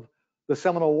parlance of the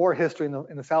Seminole War history,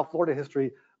 in the South Florida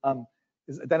history,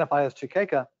 is identified as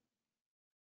Chiqueca.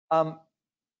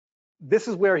 This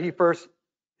is where his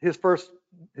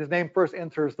name first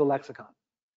enters the lexicon.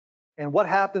 And what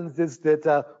happens is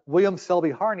that William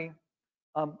Selby Harney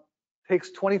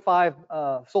takes 25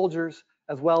 soldiers,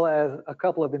 as well as a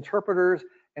couple of interpreters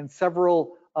and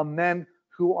several men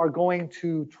who are going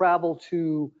to travel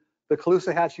to the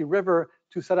Caloosahatchee River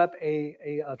to set up a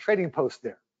trading post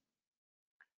there.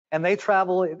 And they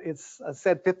travel, it's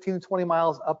said 15 to 20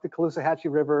 miles up the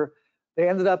Caloosahatchee River. They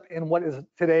ended up in what is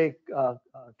today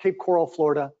Cape Coral,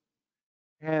 Florida.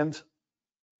 And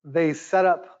they set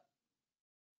up,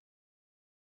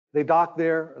 they dock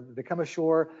there, they come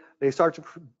ashore, they start to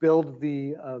build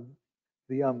the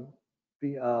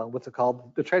what's it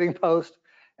called, the trading post.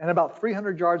 And about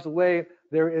 300 yards away,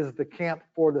 there is the camp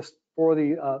for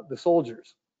the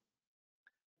soldiers.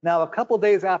 Now, a couple of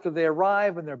days after they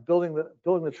arrive and they're building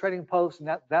the trading post, and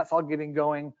that's all getting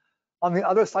going, on the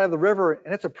other side of the river,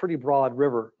 and it's a pretty broad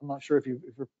river. I'm not sure if you're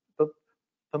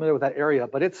familiar with that area,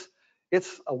 but it's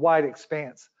a wide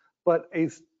expanse. But a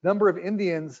number of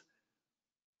Indians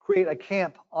create a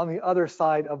camp on the other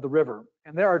side of the river.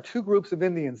 And there are 2 groups of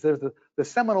Indians. There's the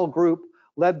Seminole group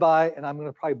led by, and I'm going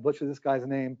to probably butcher this guy's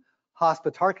name,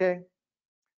 Hospitarque,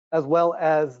 as well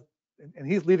as, and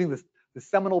he's leading the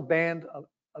Seminole band of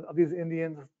these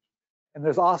Indians. And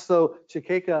there's also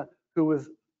Chikeka, who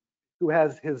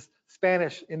has his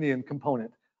Spanish Indian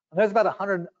component. And there's about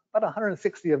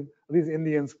 160 of these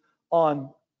Indians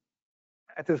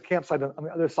at this campsite on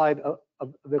the other side of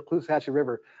the Caloosahatchee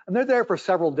River. And they're there for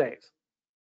several days.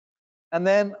 And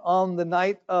then on the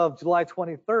night of July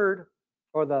 23rd,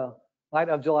 or the night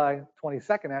of July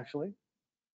 22nd, actually,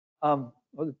 or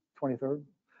the 23rd,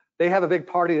 they have a big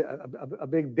party, a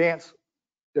big dance.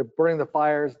 They're burning the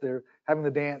fires, they're having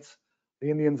the dance, the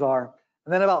Indians are.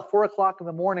 And then about 4 o'clock in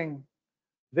the morning,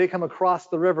 they come across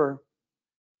the river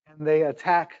and they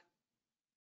attack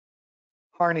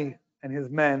Harney and his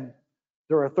men.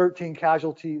 There are 13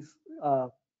 casualties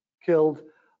killed.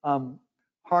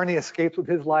 Harney escapes with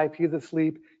his life. He's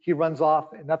asleep. He runs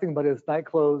off in nothing but his night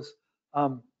clothes.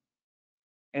 And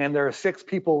there are 6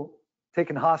 people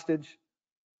taken hostage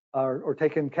or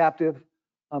taken captive.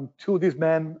 2 of these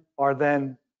men are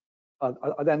then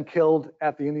killed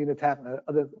at the Indian attack.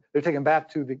 They're taken back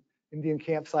to the Indian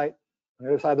campsite on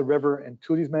the other side of the river, and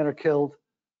 2 of these men are killed.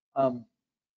 And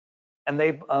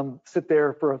they sit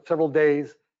there for several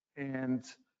days, and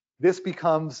this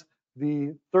becomes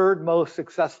the 3rd most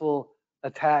successful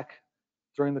attack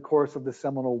during the course of the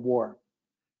Seminole War.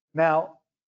 Now,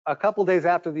 a couple days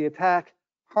after the attack,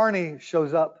 Harney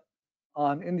shows up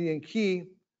on Indian Key,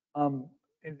 and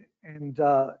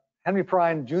Henry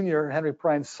Perrine Jr., Henry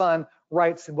Perrine's son,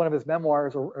 writes in one of his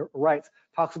memoirs,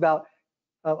 talks about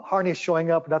Harney showing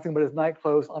up, nothing but his night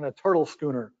clothes, on a turtle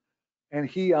schooner, and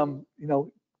he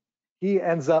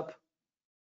ends up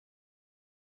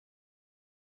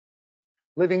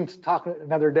living to talk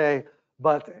another day.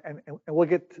 But and we'll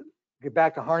get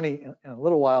back to Harney in a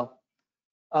little while.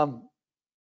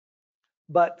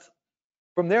 But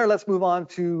from there, let's move on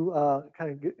to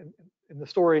kind of get in the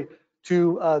story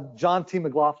to John T.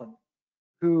 McLaughlin,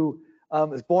 who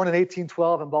is born in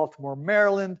 1812 in Baltimore,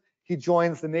 Maryland. He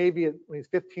joins the Navy when he's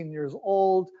 15 years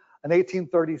old. In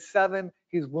 1837,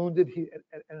 he's wounded in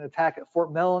an attack at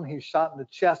Fort Mellon. He's shot in the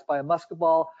chest by a musket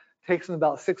ball. Takes him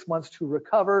about 6 months to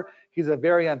recover. He's a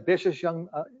very ambitious young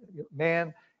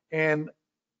man and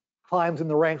climbs in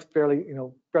the ranks fairly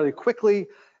quickly.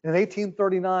 In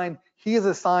 1839, he is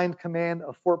assigned command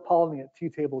of Fort Paulding at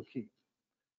Tea-Table Key.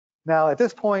 Now, at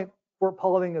this point, Fort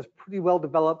Paulding is pretty well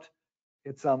developed.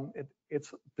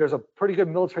 There's a pretty good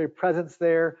military presence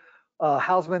there.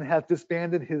 Hausman has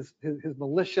disbanded his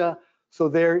militia, so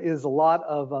there is a lot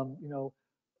of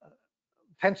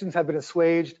tensions have been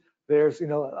assuaged. There's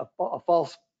a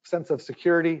false sense of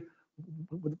security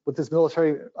with this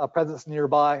military presence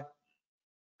nearby.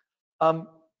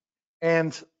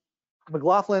 And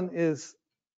McLaughlin is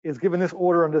given this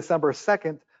order on December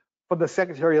 2nd from the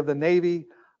Secretary of the Navy.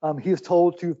 He is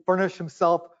told to furnish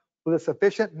himself with a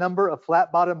sufficient number of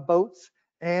flat-bottomed boats,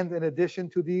 and in addition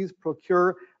to these,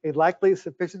 procure a likely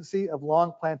sufficiency of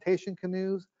long plantation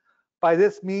canoes. By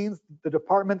this means, the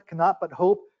department cannot but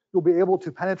hope you'll be able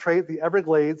to penetrate the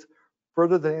Everglades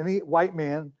further than any white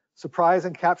man, surprise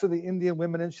and capture the Indian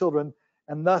women and children,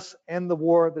 and thus end the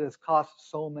war that has cost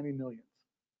so many millions.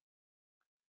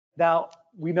 Now,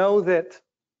 we know that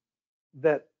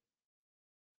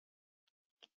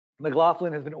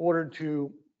McLaughlin has been ordered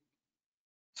to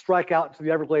strike out to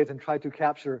the Everglades and try to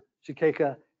capture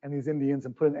Chikeka and these Indians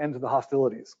and put an end to the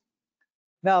hostilities.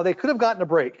 Now, they could have gotten a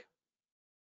break.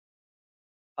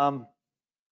 In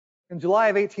July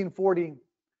of 1840,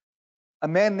 a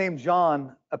man named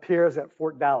John appears at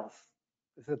Fort Dallas.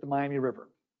 This is at the Miami River.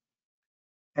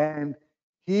 And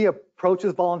he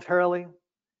approaches voluntarily.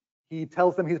 He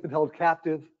tells them he's been held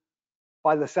captive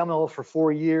by the Seminoles for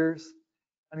 4 years.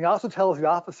 And he also tells the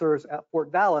officers at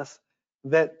Fort Dallas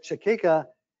that Chikeka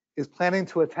is planning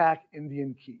to attack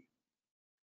Indian Key.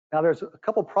 Now, there's a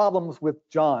couple problems with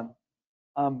John.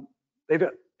 They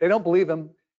don't believe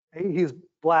him. He's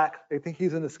black. They think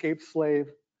he's an escaped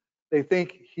slave. They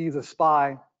think he's a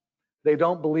spy. They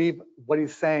don't believe what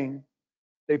he's saying.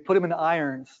 They put him in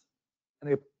irons,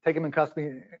 and they take him in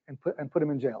custody and put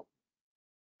him in jail.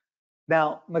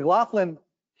 Now, McLaughlin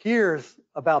hears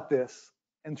about this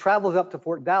and travels up to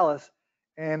Fort Dallas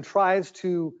and tries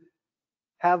to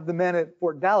have the men at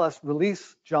Fort Dallas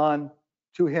release John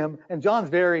to him. And John's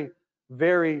very,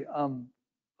 very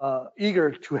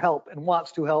eager to help and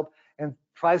wants to help, and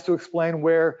tries to explain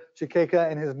where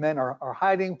Chikeka and his men are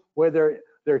hiding, where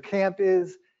their camp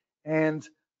is. And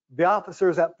the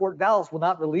officers at Fort Dallas will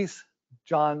not release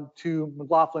John to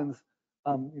McLaughlin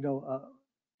to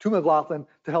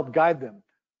help guide them.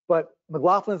 But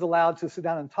McLaughlin is allowed to sit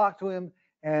down and talk to him,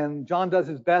 and John does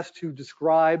his best to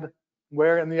describe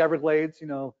where in the Everglades.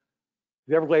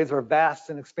 The Everglades are vast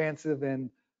and expansive, and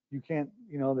You can't,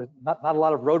 you know, there's not a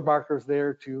lot of road markers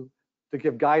there to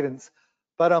give guidance.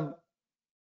 But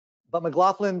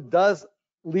McLaughlin does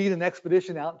lead an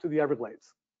expedition out to the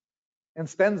Everglades and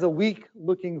spends a week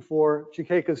looking for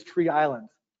Chikeka's Tree Island.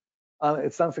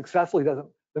 It's unsuccessful. He doesn't.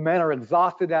 The men are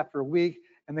exhausted after a week,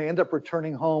 and they end up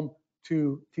returning home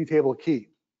to Tea-Table Key.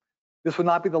 This would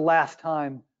not be the last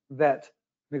time that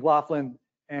McLaughlin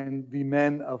and the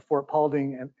men of Fort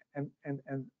Paulding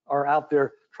and are out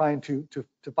there trying to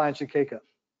find Chikeka.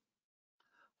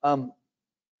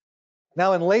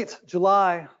 Now in late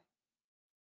July,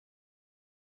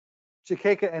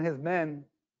 Chikeka and his men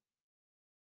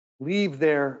leave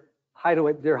their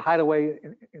hideaway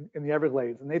in the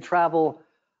Everglades, and they travel.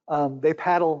 They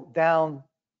paddle down.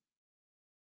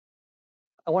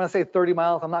 I want to say 30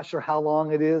 miles. I'm not sure how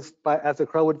long it is, as a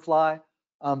crow would fly.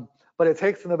 But it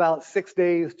takes them about 6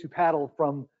 days to paddle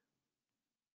from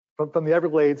the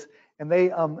Everglades, and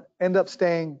they end up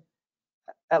staying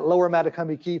at Lower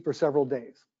Matecumbe Key for several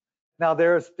days. Now,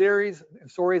 there's theories and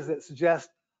stories that suggest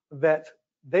that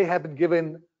they have been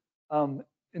given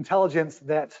intelligence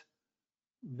that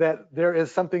there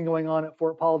is something going on at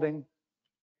Fort Paulding,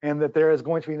 and that there is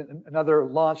going to be another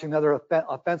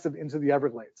offensive into the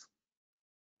Everglades.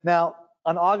 Now,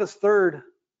 on August 3rd,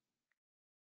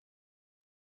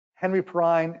 Henry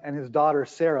Perrine and his daughter,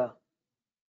 Sarah.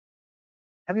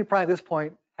 Henry Perrine at this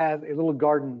point has a little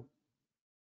garden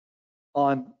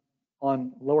on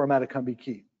Lower Matecumbe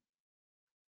Key.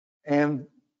 And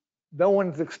no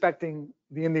one's expecting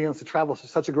the Indians to travel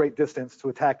such a great distance to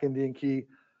attack Indian Key.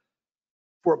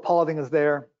 Fort Paulding is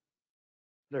there.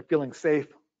 They're feeling safe.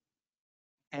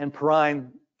 And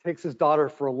Perrine takes his daughter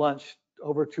for a lunch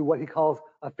over to what he calls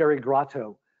a fairy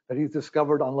grotto that he's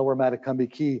discovered on Lower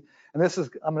Matecumbe Key. And this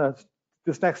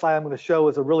next slide I'm going to show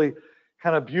is a really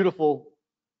kind of beautiful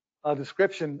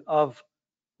description of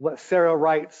what Sarah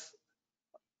writes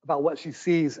about what she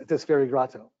sees at this fairy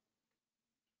grotto.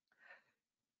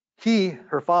 He,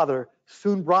 her father,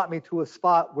 soon brought me to a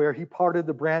spot where he parted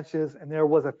the branches, and there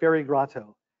was a fairy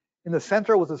grotto. In the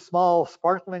center was a small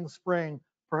sparkling spring,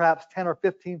 perhaps 10 or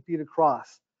 15 feet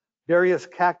across, various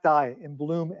cacti in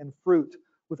bloom and fruit,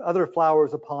 with other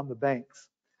flowers upon the banks.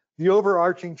 The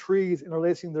overarching trees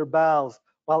interlacing their boughs,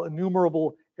 while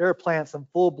innumerable air plants in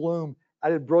full bloom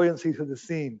added brilliancy to the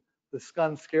scene, the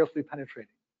sun scarcely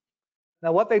penetrating.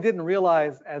 Now, what they didn't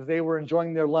realize as they were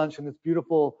enjoying their lunch in this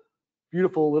beautiful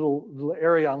little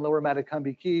area on Lower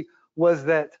Matecumbe Key was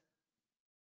that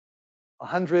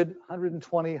 100,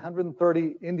 120,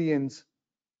 130 Indians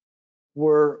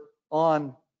were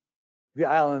on the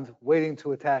island waiting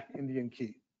to attack Indian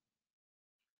Key.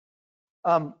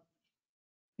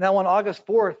 Now, on August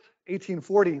 4th,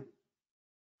 1840,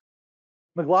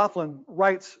 McLaughlin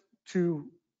writes to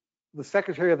the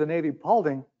Secretary of the Navy,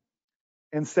 Paulding,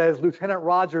 and says, Lieutenant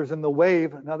Rogers in the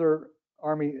Wave, another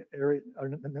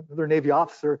Navy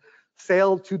officer,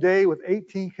 sailed today with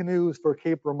 18 canoes for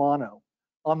Cape Romano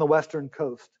on the western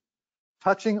coast,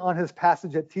 touching on his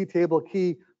passage at Tea-Table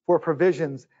Key for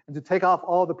provisions and to take off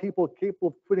all the people capable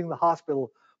of quitting the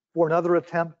hospital for another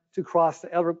attempt to cross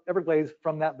the Everglades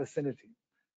from that vicinity.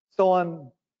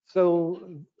 So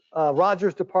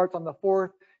Rogers departs on the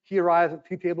 4th. He arrives at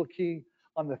Tea-Table Key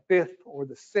on the 5th or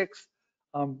the 6th.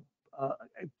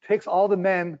 It takes all the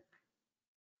men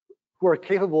who are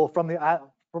capable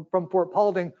from Fort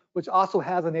Paulding, which also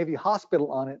has a Navy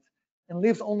hospital on it, and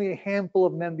leaves only a handful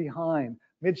of men behind.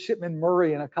 Midshipman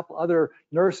Murray and a couple other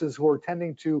nurses who are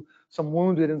tending to some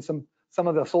wounded and some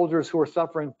of the soldiers who are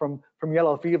suffering from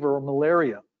yellow fever or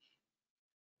malaria.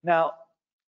 Now,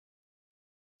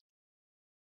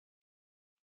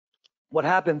 what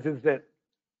happens is that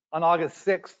on August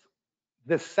 6th,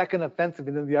 this second offensive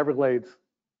into the Everglades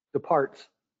departs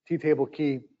Tea-Table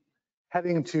Key,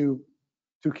 heading to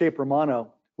Cape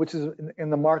Romano, which is in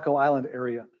the Marco Island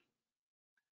area.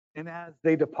 And as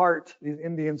they depart, these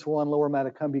Indians who are on Lower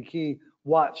Matecumbe Key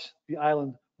watch the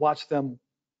island, watch them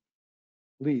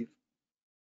leave.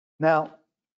 Now,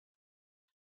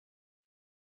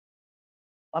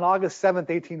 on August 7th,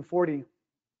 1840,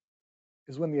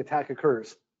 is when the attack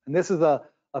occurs. And this is a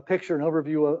picture, an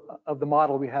overview of the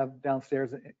model we have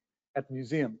downstairs at the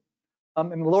museum.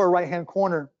 In the lower right-hand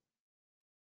corner,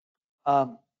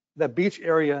 that beach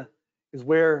area is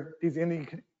where these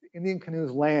Indian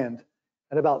canoes land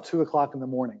at about 2 o'clock in the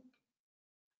morning.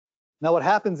 Now, what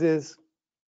happens is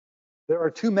there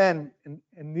are two men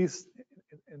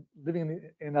living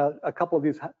in a couple of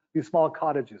these small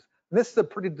cottages. And this is a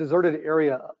pretty deserted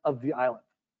area of the island.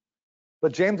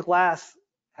 But James Glass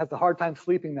has a hard time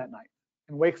sleeping that night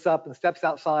and wakes up and steps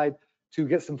outside to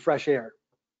get some fresh air.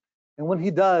 And when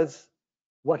he does,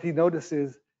 what he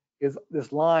notices is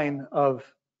this line of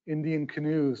Indian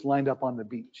canoes lined up on the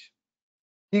beach.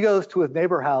 He goes to his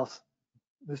neighbor house,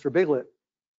 Mr. Biglet,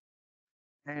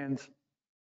 and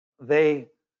they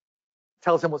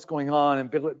tells him what's going on,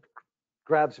 and Biglet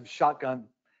grabs his shotgun,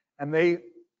 and they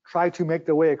try to make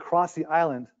their way across the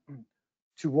island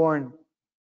to warn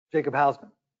Jacob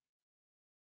Hausman.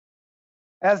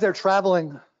 As they're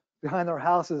traveling behind their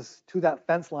houses to that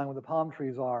fence line where the palm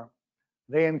trees are,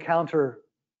 they encounter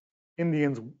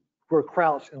Indians who are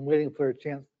crouched and waiting for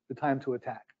the time to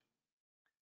attack.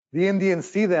 The Indians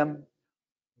see them.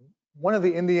 One of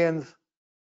the Indians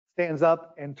stands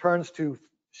up and turns to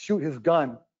shoot his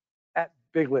gun at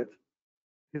Biglet.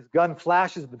 His gun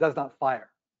flashes but does not fire.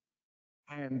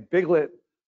 And Biglet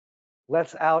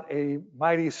lets out a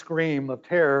mighty scream of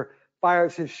terror,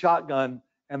 fires his shotgun,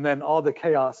 and then all the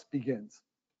chaos begins.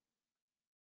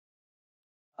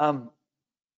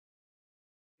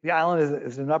 The island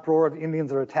is in an uproar. The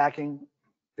Indians are attacking.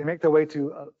 They make their way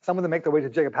to, some of them make their way to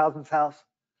Jacob Hausman's house.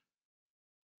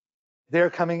 They're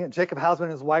coming, Jacob Hausman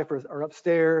and his wife are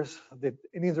upstairs. The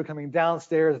Indians are coming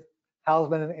downstairs.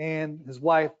 Hausman and Ann, his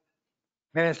wife,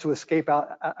 manage to escape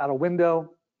out a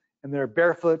window, and they're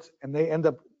barefoot, and they end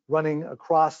up running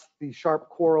across the sharp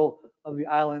coral of the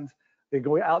island. They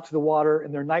go out to the water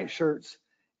in their nightshirts,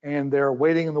 and they're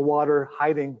wading in the water,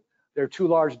 hiding. Their two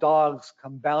large dogs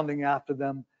come bounding after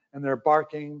them, and they're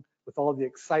barking with all the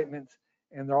excitement,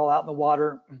 and they're all out in the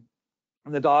water,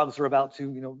 and the dogs are about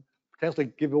to,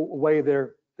 potentially give away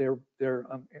their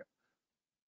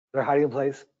hiding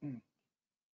place.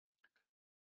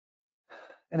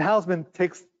 And Hausman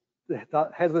takes the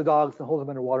heads of the dogs and holds them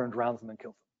underwater and drowns them and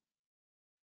kills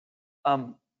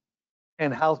them.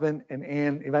 And Hausman and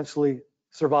Ann eventually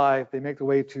survive. They make their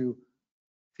way to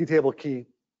Tea Table Key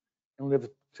and live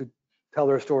to tell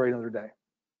their story another day.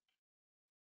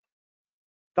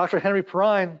 Dr. Henry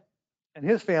Perrine and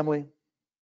his family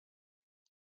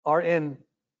are in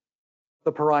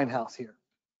the Perrine house here.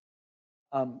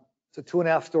 It's a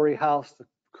 2.5-story house. The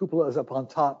cupola is up on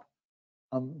top.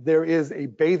 There is a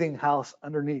bathing house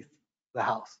underneath the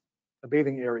house, a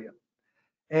bathing area.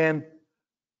 And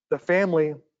the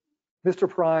family, Mr.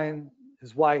 Perrine,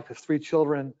 his wife, his 3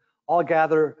 children, all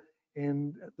gather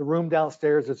in the room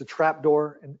downstairs. There's a trap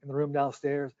door in the room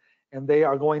downstairs, and they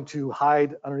are going to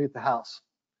hide underneath the house.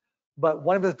 But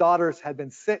one of his daughters had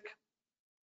been sick,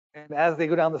 and as they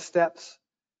go down the steps,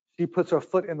 she puts her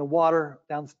foot in the water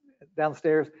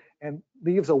downstairs and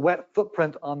leaves a wet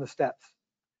footprint on the steps.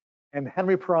 And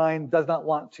Henry Perrine does not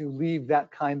want to leave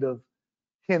that kind of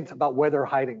hint about where they're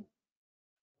hiding,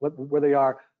 where they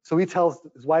are. So he tells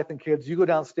his wife and kids, you go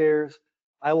downstairs,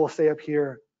 I will stay up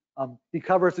here. He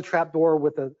covers the trap door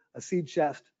with a seed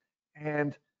chest,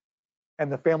 and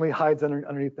the family hides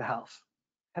underneath the house.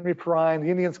 Henry Perrine, the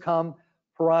Indians come,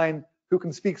 Perrine, who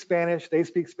can speak Spanish, they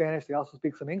speak Spanish, they also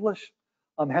speak some English.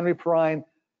 Henry Perrine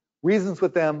reasons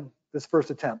with them this first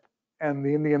attempt, and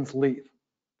the Indians leave.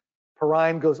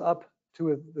 Perrine goes up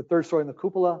to the 3rd story in the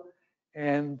cupola,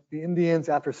 and the Indians,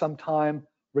 after some time,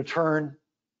 return,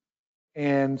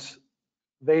 and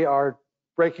they are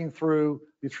breaking through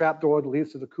the trapdoor that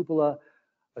leads to the cupola.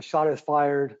 A shot is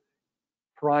fired.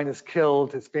 Perrine is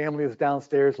killed. His family is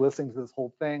downstairs listening to this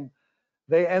whole thing.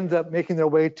 They end up making their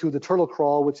way to the turtle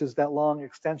crawl, which is that long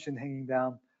extension hanging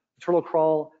down. The turtle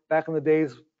crawl, back in the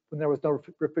days when there was no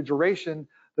refrigeration,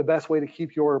 the best way to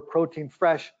keep your protein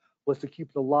fresh was to keep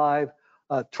it alive.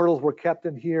 Turtles were kept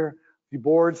in here. The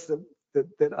boards that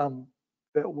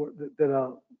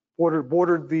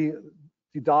bordered the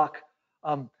dock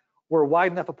were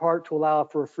wide enough apart to allow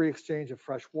for a free exchange of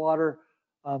fresh water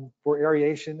for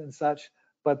aeration and such,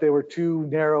 but they were too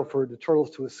narrow for the turtles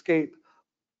to escape.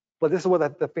 But this is where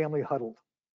the family huddled.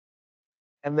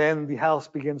 And then the house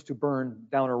begins to burn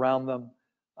down around them.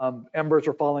 Embers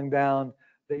are falling down.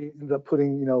 They end up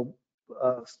putting,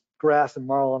 grass and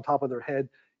marl on top of their head,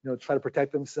 to try to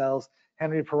protect themselves.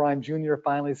 Henry Perrine Jr.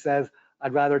 finally says,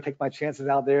 I'd rather take my chances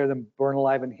out there than burn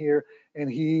alive in here.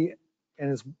 And he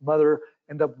and his mother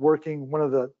end up working one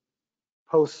of the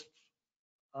posts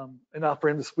enough for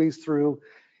him to squeeze through.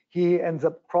 He ends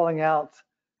up crawling out,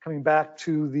 coming back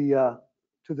to the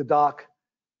dock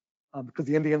because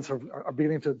the Indians are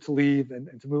beginning to leave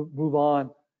and to move on.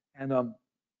 And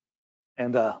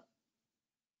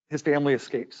his family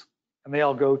escapes, and they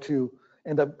all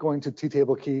end up going to Tea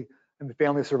Table Key, and the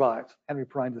family survives. Henry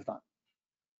Perrine does not.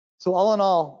 So all in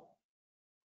all,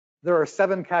 there are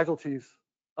 7 casualties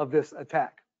of this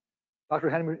attack. Dr.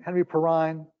 Henry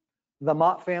Perrine, the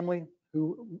Mott family,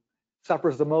 who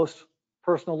suffers the most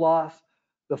personal loss.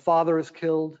 The father is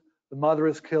killed, the mother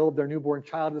is killed, their newborn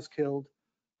child is killed,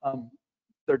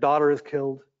 their daughter is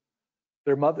killed.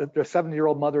 Their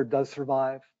 70-year-old mother does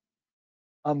survive.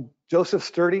 Joseph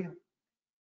Sturdy,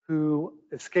 who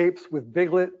escapes with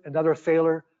Biglet, another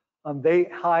sailor, they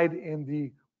hide in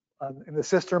the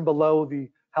cistern below the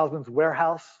Houseman's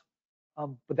warehouse.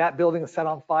 But that building is set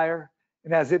on fire,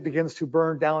 and as it begins to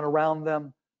burn down around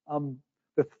them,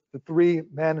 the three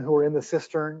men who are in the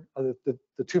cistern,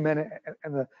 the two men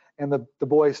and the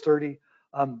boy Sturdy,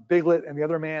 Biglet and the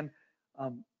other man,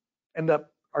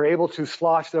 are able to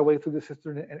slosh their way through the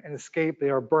cistern and escape. They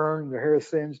are burned, their hair is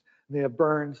singed, and they have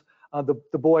burns.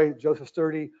 The boy Joseph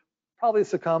Sturdy probably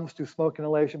succumbs to smoke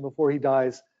inhalation before he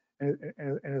dies and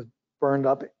is burned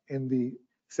up in the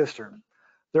cistern.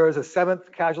 There is a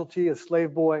seventh casualty, a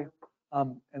slave boy,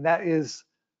 and that is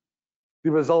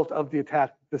the result of the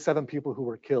attack, the 7 people who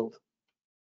were killed.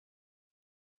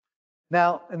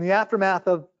 Now, in the aftermath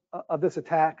of this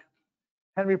attack,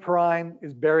 Henry Perrine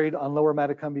is buried on Lower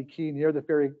Matecumbe Key near the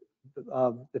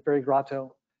ferry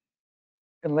grotto.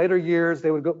 In later years,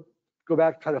 they would go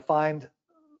back to try to find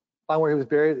where he was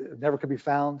buried. It never could be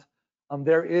found.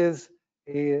 There is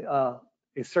a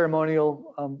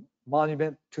ceremonial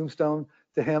monument, tombstone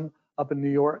to him up in New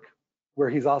York, where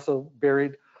he's also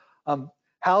buried.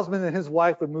 Houseman and his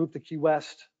wife would move to Key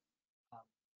West,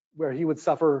 where he would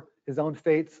suffer his own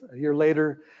fate a year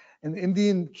later. And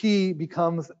Indian Key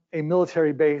becomes a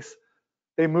military base.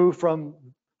 The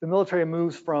military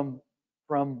moves from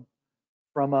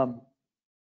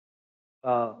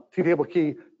Tea Table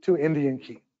Key to Indian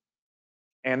Key.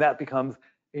 And that becomes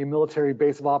a military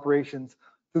base of operations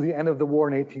through the end of the war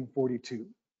in 1842.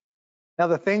 Now,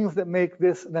 the things that make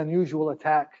this an unusual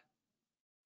attack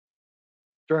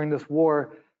during this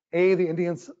war, the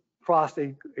Indians crossed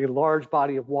a large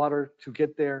body of water to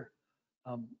get there.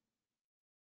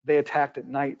 They attacked at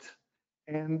night.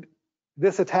 And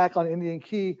this attack on Indian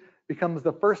Key becomes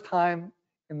the first time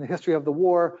in the history of the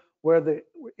war where the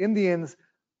Indians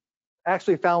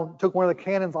actually took one of the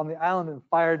cannons on the island and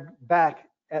fired back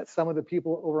at some of the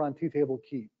people over on Tea Table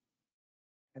Key.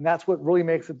 And that's what really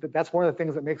makes it, that's one of the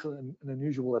things that makes it an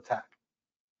unusual attack.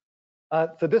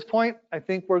 So at this point, I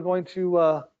think we're going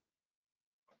to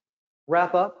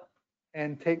wrap up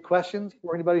and take questions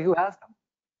for anybody who has them.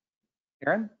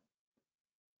 Erin?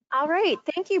 All right,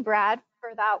 thank you, Brad,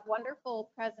 for that wonderful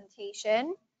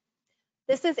presentation.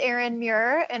 This is Erin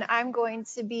Muir, and I'm going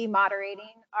to be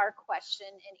moderating our question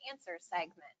and answer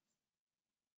segment.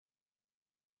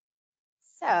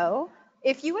 So,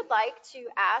 if you would like to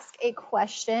ask a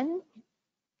question,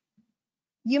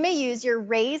 you may use your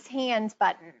raise hand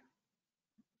button.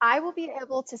 I will be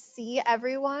able to see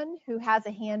everyone who has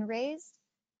a hand raised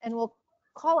and will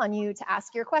call on you to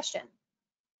ask your question.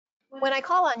 When I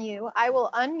call on you, I will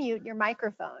unmute your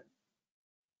microphone.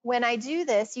 When I do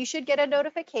this, you should get a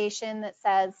notification that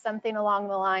says something along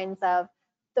the lines of,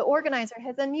 the organizer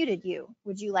has unmuted you.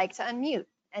 Would you like to unmute?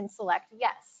 And select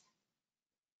yes.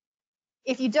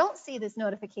 If you don't see this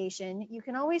notification, you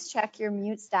can always check your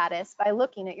mute status by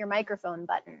looking at your microphone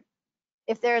button.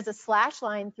 If there is a slash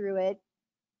line through it,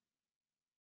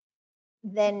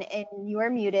 then you are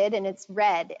muted and it's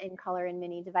red in color in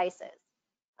many devices.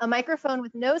 A microphone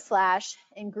with no slash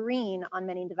and green on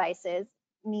many devices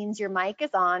means your mic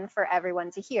is on for everyone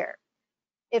to hear.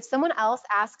 If someone else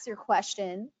asks your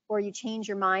question or you change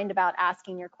your mind about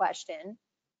asking your question,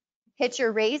 hit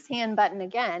your raise hand button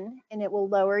again and it will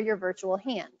lower your virtual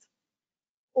hand.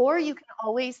 Or you can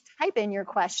always type in your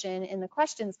question in the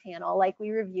questions panel like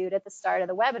we reviewed at the start of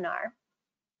the webinar,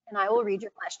 and I will read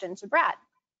your question to Brad.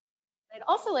 I'd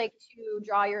also like to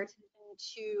draw your attention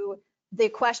to the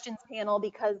questions panel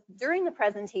because during the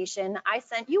presentation, I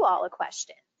sent you all a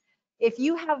question. If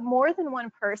you have more than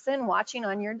one person watching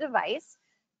on your device,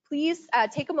 please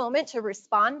take a moment to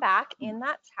respond back in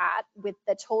that chat with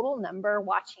the total number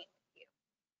watching with you.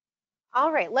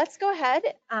 All right, let's go ahead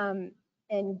and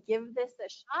give this a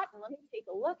shot. And let me take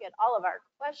a look at all of our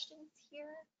questions here.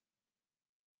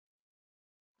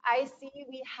 I see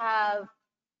we have,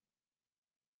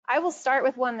 I will start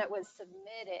with one that was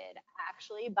submitted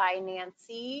actually by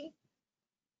Nancy.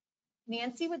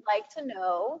 Nancy would like to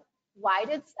know, why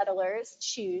did settlers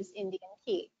choose Indian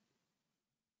Key?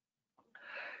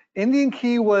 Indian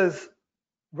Key was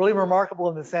really remarkable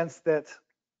in the sense that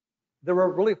there were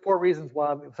really 4 reasons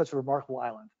why it was such a remarkable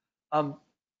island.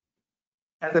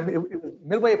 It was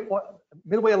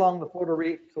midway along the Florida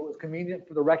Reef, so it was convenient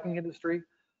for the wrecking industry.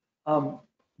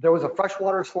 There was a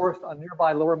freshwater source on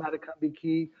nearby Lower Matecumbe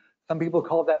Key. Some people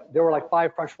call that, there were like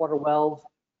 5 freshwater wells,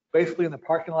 basically in the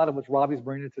parking lot of which Robbie's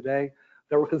Marina today.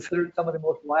 They were considered some of the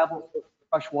most reliable sources of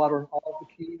fresh water in all of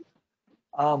the Keys.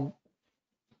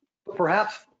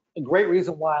 Perhaps a great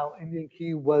reason why Indian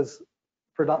Key was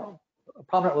a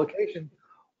prominent location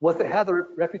was it had the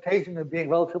reputation of being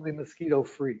relatively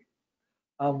mosquito-free,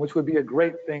 which would be a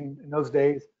great thing in those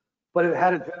days. But it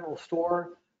had a general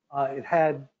store.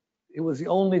 It was the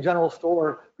only general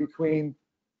store between,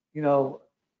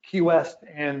 Key West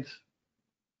and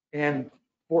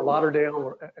Fort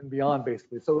Lauderdale and beyond,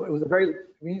 basically. So it was a very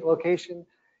convenient location.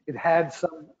 It had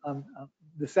some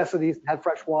necessities, had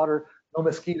fresh water, no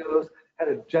mosquitoes, had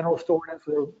a general store in it,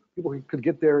 so there were people who could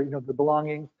get their, their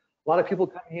belongings. A lot of people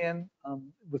coming in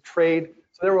with trade.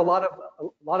 So there were a lot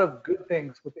of good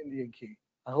things with Indian Key.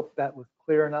 I hope that was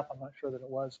clear enough. I'm not sure that it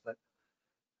was, but.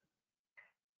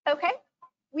 Okay,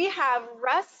 we have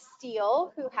Russ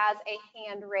Steele, who has a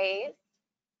hand raised.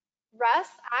 Russ,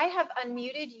 I have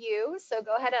unmuted you, so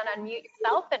go ahead and unmute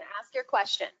yourself and ask your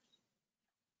question.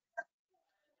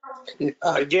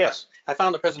 Yes, I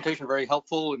found the presentation very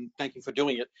helpful, and thank you for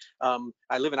doing it.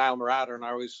 I live in Islamorada, and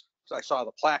I saw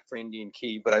the plaque for Indian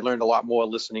Key, but I learned a lot more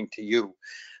listening to you.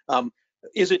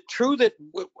 Is it true that,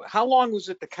 how long was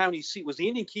it the county seat? Was the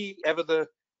Indian Key ever the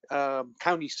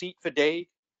county seat for Dade?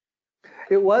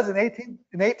 It was in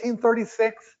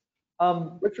 1836.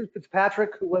 Richard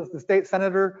Fitzpatrick, who was the state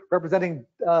senator representing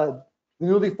the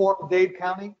newly formed Dade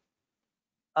County,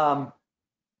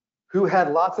 who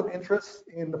had lots of interests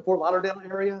in the Fort Lauderdale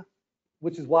area,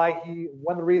 which is why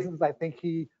one of the reasons I think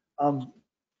he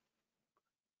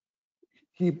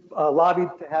lobbied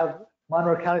to have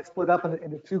Monroe County split up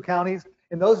into two counties.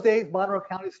 In those days, Monroe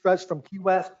County stretched from Key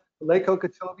West to Lake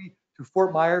Okeechobee to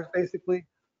Fort Myers, basically,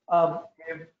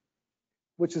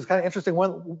 which is kind of interesting.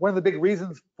 One of the big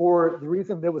reasons for the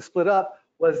reason that was split up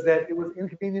was that it was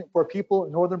inconvenient for people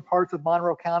in northern parts of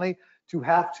Monroe County to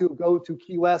have to go to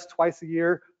Key West twice a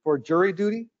year for jury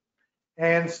duty.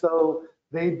 And so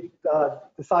they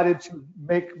decided to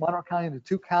make Monroe County into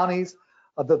two counties.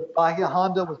 The Bahia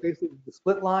Honda was basically the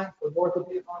split line, so north of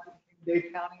Bahia Honda became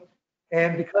Dade County.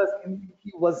 And because Indian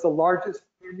Key was the largest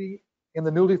community in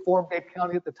the newly formed Dade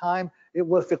County at the time, it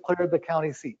was declared the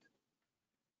county seat.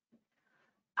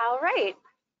 All right,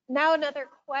 now another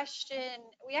question.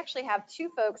 We actually have two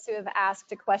folks who have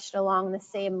asked a question along the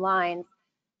same lines.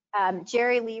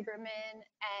 Jerry Lieberman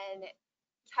and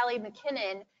Kelly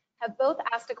McKinnon have both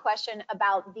asked a question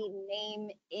about the name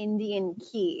Indian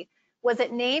Key. Was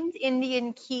it named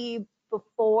Indian Key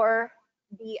before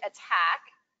the attack?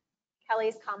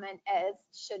 Kelly's comment is,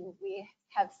 shouldn't we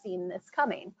have seen this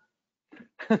coming?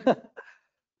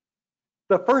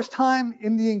 The first time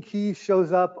Indian Key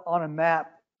shows up on a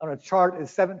map, on a chart, is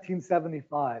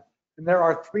 1775. And there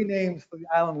are three names for the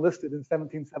island listed in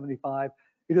 1775.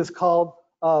 It is called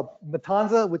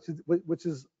Matanza, which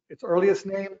is its earliest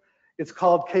name. It's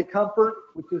called Cape Comfort,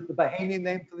 which is the Bahamian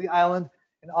name for the island,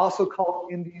 and also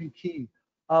called Indian Key.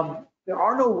 There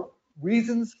are no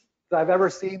reasons that I've ever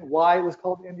seen why it was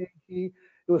called Indian Key.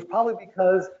 It was probably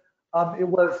because it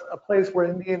was a place where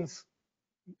Indians,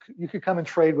 you could come and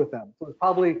trade with them. So it was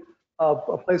probably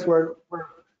a place where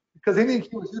because Indian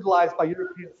Key was utilized by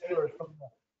European sailors from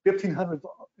the 1500s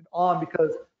on,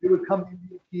 because they would come to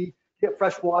Indian Key, get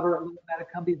fresh water at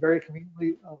Matacumbe, very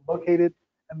conveniently located,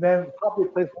 and then probably a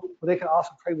place where they could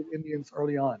also trade with Indians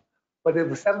early on. But it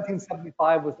was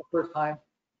 1775 was the first time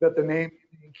that the name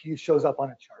Indian Key shows up on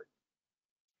a chart.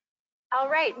 All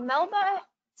right, Melba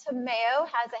Tomeo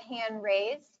has a hand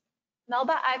raised.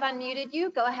 Melba, I've unmuted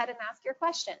you. Go ahead and ask your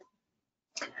question.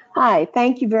 Hi,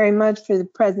 thank you very much for the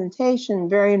presentation,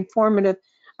 very informative.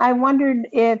 I wondered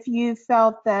if you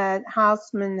felt that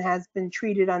Houseman has been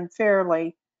treated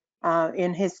unfairly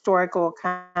in historical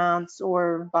accounts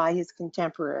or by his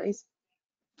contemporaries.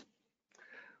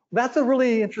 That's a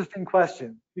really interesting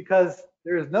question, because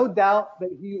there is no doubt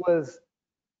that he was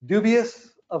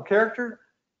dubious of character.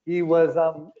 He was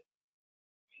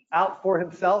out for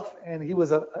himself, and he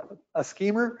was a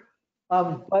schemer.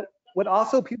 But what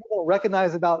also people don't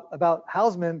recognize about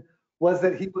Houseman was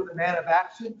that he was a man of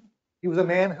action. He was a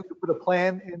man who could put a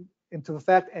plan into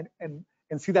effect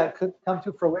and see that could come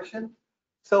to fruition.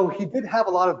 So he did have a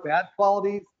lot of bad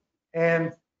qualities,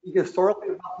 and he historically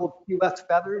ruffled Key West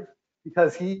feathers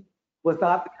because he was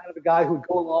not the kind of a guy who would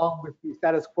go along with the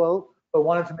status quo, but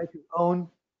wanted to make his own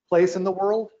place in the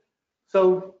world.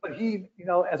 So, but he,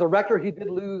 as a rector, he did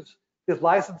lose his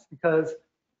license because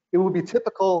it would be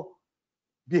typical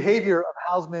behavior of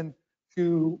Houseman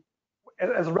to,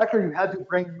 as a rector, you had to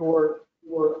bring your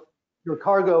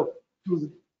cargo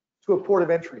to a port of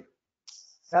entry.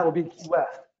 That would be Key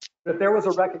West. But if there was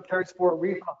a wreck that carries for a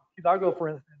reef off of Key Largo, for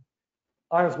instance,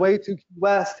 on his way to Key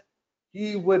West,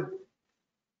 he would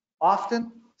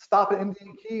often stop at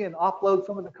Indian Key and offload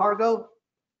some of the cargo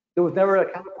that was never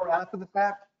accounted for after the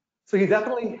fact. So he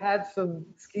definitely had some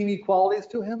schemy qualities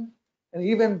to him. And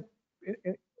even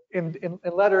in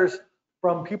letters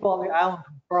from people on the island,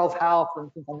 from Charles Howe, for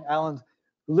instance, on the island,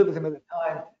 who lived with him at the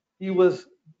time, he was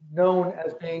known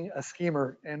as being a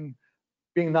schemer and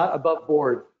being not above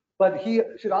board. But he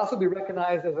should also be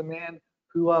recognized as a man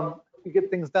who could get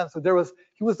things done. So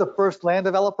he was the first land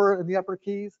developer in the Upper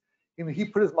Keys. And he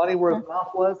put his money where his mouth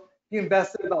was. He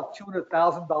invested about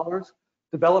 $200,000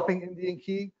 developing Indian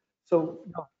Key. So,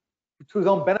 you know, to his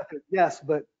own benefit, yes,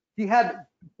 but he had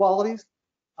qualities,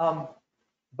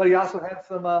 but he also had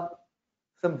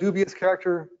some dubious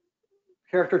character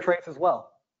traits as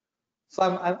well. So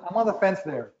I'm on the fence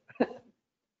there.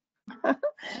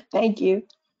 Thank you.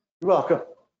 You're welcome.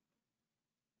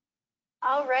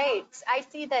 All right, I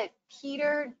see that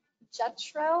Peter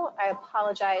Jutro, I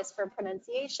apologize for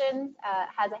pronunciation,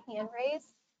 has a hand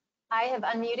raised. I have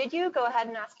unmuted you. Go ahead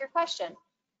and ask your question.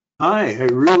 Hi, I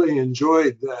really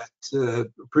enjoyed that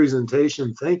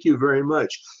presentation. Thank you very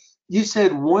much. You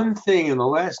said one thing in the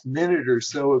last minute or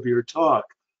so of your talk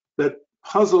that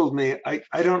puzzled me.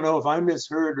 I don't know if I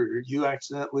misheard or you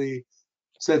accidentally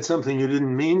said something you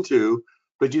didn't mean to,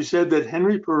 but you said that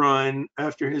Henry Perrine,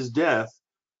 after his death,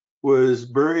 was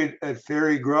buried at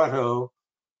Fairy Grotto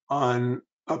on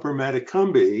Upper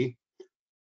Matecumbe,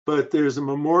 but there's a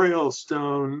memorial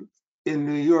stone in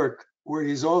New York where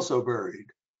he's also buried.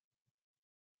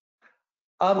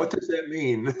 What does that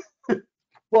mean?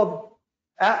 Well,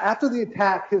 after the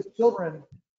attack, his children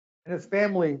and his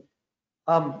family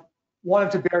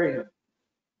wanted to bury him.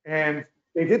 And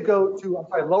they did go to,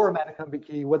 Lower Matecumbe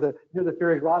Key, near the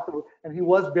Fairy Grotto, and he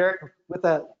was buried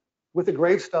with a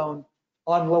gravestone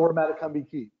on Lower Matecumbe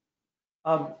Key.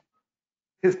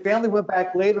 His family went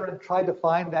back later and tried to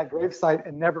find that gravesite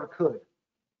and never could.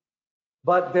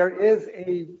 But there is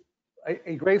a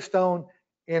gravestone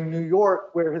in New York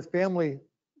where his family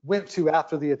went to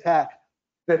after the attack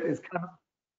that is kind of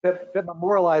that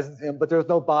memorializes him, but there's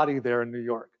no body there in New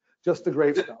York, just the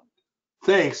gravestone.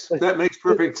 Thanks. That makes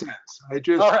perfect sense.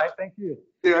 All right, thank you.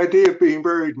 The idea of being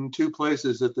buried in two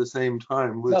places at the same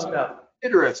time was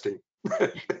interesting.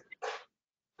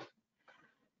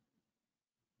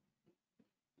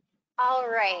 All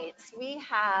right, we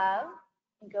have,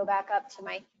 go back up to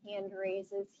my hand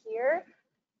raises here.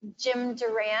 Jim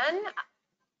Duran,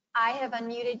 I have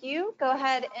unmuted you. Go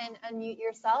ahead and unmute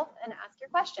yourself and ask your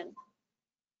question.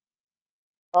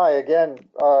 Hi again,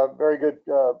 very good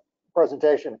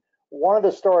presentation. One of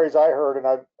the stories I heard, and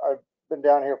I've been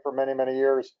down here for many, many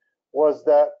years, was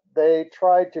that they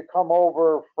tried to come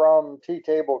over from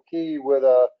T-Table Key with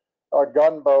a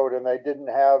gunboat and they didn't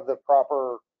have the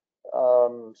proper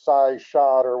size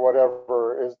shot or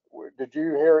whatever. Did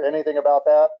you hear anything about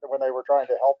that when they were trying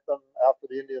to help them after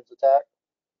the Indians attacked?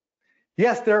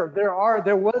 Yes, there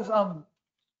was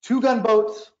 2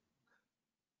 gunboats.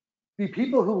 The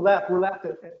people who left were left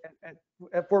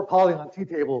at Fort Paulding on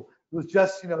T-Table. It was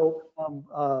just,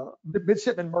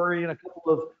 Midshipman Murray and a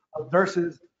couple of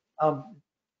nurses, or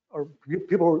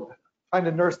people who were trying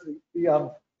to nurse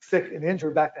the sick and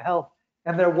injured back to health.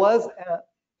 And there was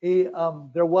a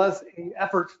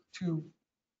effort to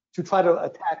try to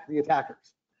attack the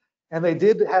attackers. And they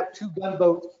did have 2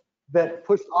 gunboats that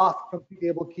pushed off from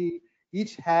T-Table Key.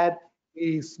 Each had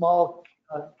a small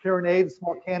carronade, a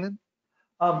small cannon.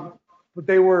 But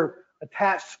they were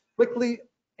attached quickly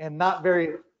and not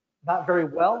very well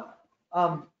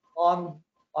on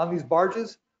these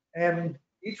barges, and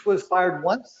each was fired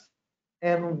once.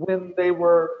 And when they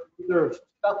were either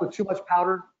stuck with too much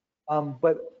powder, and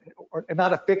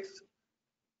not affixed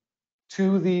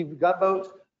to the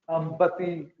gunboats, but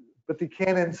the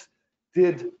cannons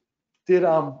did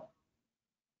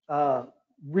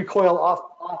recoil off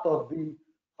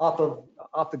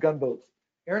the gunboats.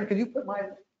 Aaron, can you put my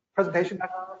presentation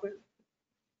back on real quick?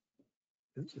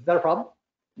 Is that a problem?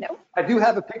 No. I do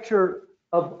have a picture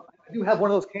of, I do have one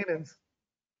of those cannons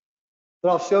that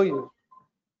I'll show you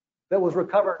that was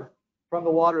recovered from the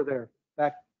water there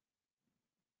back.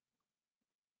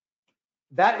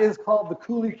 That is called the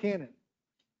Cooley Cannon.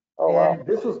 Oh, wow. And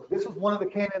this was one of the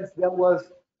cannons that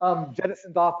was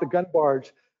jettisoned off the gun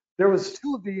barge. There was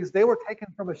 2 of these. They were taken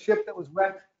from a ship that was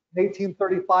wrecked in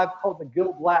 1835 called the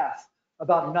Gil Blas,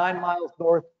 about 9 miles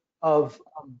north of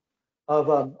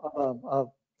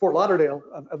Fort Lauderdale,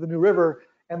 of the New River,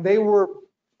 and they were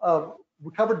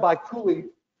recovered by Cooley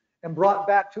and brought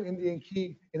back to Indian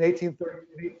Key in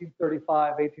 1835,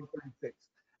 1836.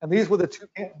 And these were the 2.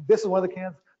 This is one of the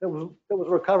cans that was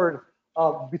recovered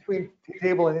between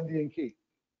T-Table and Indian Key.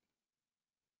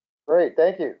 Great,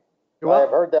 thank you. You're I welcome.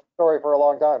 have heard that story for a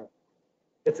long time.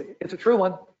 It's a true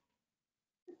one.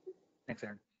 Thanks,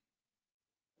 Aaron.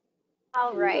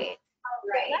 All right.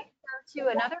 Let's go to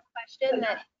another question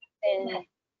that's been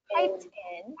typed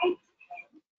in.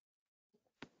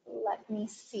 Let me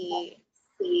see.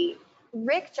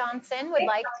 Rick Johnson would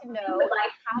like to know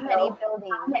how many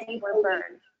buildings were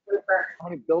burned. How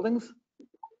many buildings?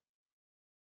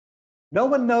 No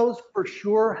one knows for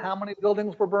sure how many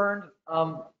buildings were burned.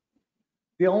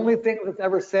 The only thing that's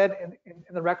ever said in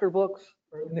the record books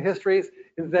or in the histories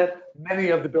is that many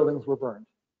of the buildings were burned.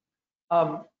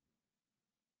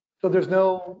 So there's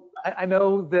no, I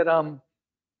know that,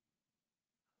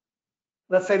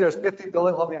 let's say there's 50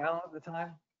 buildings on the island at the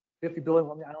time, 50 buildings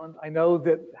on the island. I know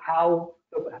that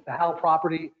the Howe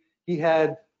property, he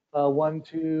had 1,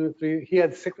 2, 3, he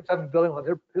had 6 or 7 buildings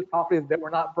on his property that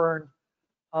were not burned.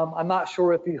 I'm not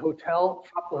sure if the hotel,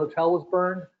 Tropical Hotel, was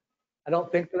burned. I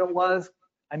don't think that it was.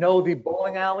 I know the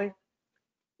bowling alley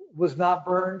was not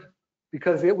burned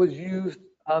because it was used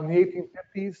in the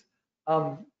 1850s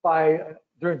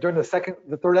during the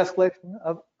third escalation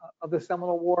of the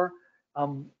Seminole War,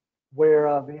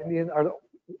 where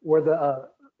where the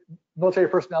military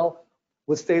personnel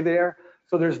would stay there.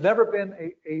 So there's never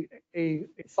been a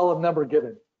solid number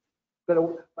given, but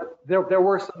there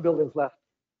were some buildings left.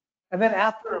 And then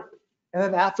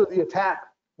after the attack,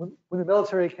 when the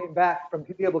military came back from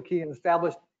Diablo Key and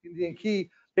established Indian Key,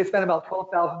 they spent about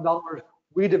 $12,000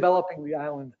 redeveloping the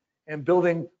island and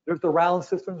building. There's the round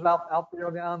systems out there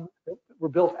on the island that were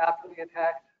built after the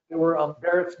attack. There were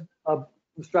barracks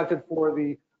constructed for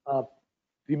the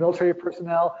military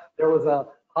personnel. There was a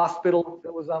hospital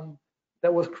that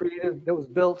was created, that was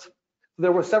built. So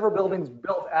there were several buildings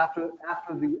built after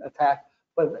the attack,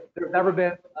 but there's never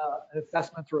been an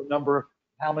assessment or a number of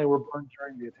how many were burned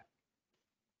during the attack.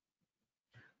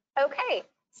 Okay,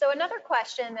 so another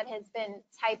question that has been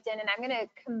typed in, and I'm going to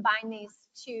combine these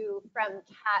two from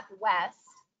Kat West.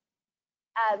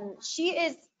 She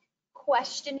is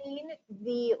questioning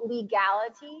the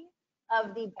legality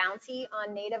of the bounty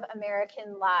on Native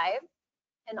American lives,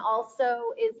 and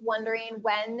also is wondering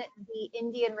when the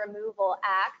Indian Removal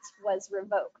Act was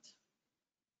revoked.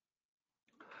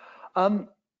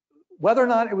 Whether or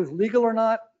not it was legal or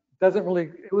not doesn't really,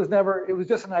 it was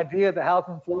just an idea that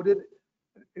Houseman floated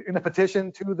in a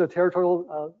petition to the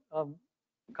territorial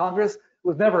Congress. It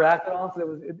was never acted on, so it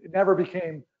was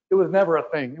never a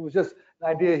thing. It was just an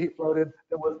idea he floated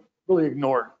that was really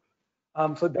ignored.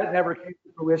 So that never came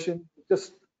to fruition.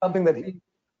 Just something that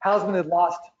Houseman had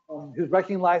lost his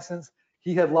wrecking license.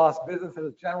 He had lost business at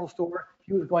his general store.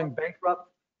 He was going bankrupt.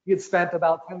 He had spent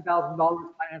about $10,000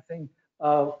 financing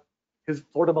his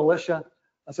Florida militia.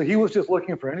 So he was just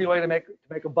looking for any way to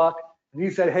make a buck. And he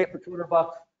said, hey, for $200,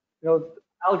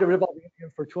 I'll get rid of all the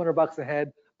Indians for $200 a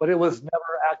head. But it was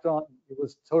never acted on. It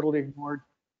was totally ignored.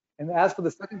 And as for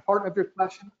the second part of your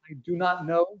question, I do not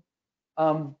know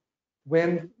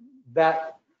when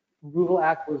that Removal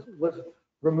Act was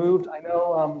removed. I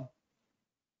know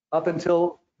up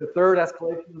until the third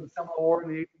escalation of the Seminole War in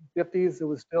the 1850s, it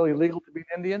was still illegal to be an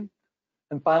Indian.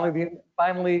 And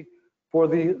finally, for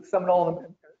the Seminole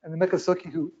and the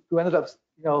Miccosukee who ended up,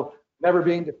 never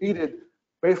being defeated,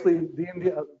 basically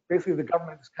the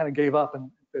government just kind of gave up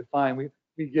and said, fine,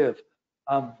 we give.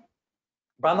 But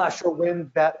I'm not sure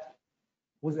when that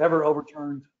was ever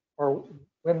overturned or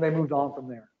when they moved on from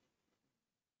there.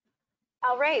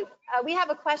 All right, we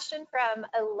have a question from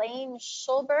Elaine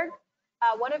Schulberg.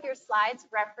 One of your slides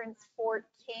referenced Fort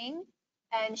King,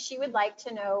 and she would like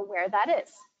to know where that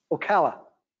is. Ocala.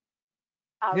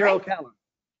 Near Ocala.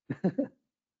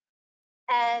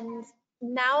 And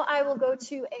now I will go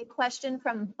to a question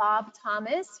from Bob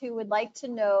Thomas, who would like to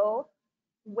know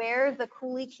where the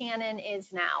Cooley Cannon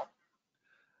is now.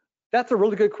 That's a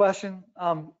really good question.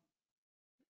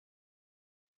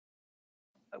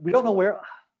 We don't know where.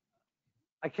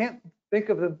 I can't think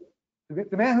of the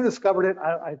man who discovered it.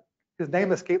 His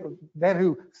name escaped. The man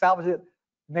who salvaged it,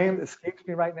 name escapes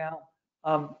me right now.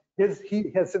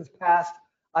 He has since passed.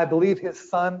 I believe his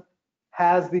son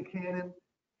has the cannon,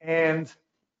 and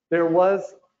there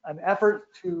was an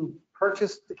effort to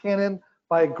purchase the cannon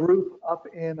by a group up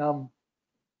in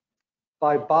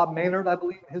by Bob Maynard, I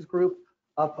believe, his group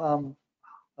up. I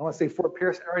want to say Fort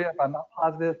Pierce area, if I'm not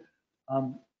positive.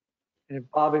 And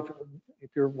Bob, if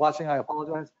you're watching, I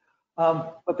apologize.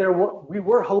 But we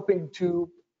were hoping to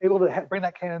able to bring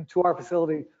that cannon to our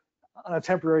facility on a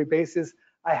temporary basis.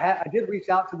 I did reach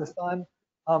out to the son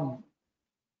a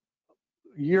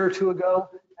year or two ago,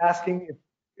 asking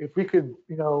if we could,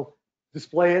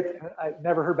 display it. I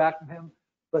never heard back from him.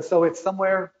 But so it's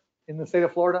somewhere in the state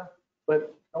of Florida,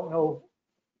 but don't know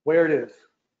where it is.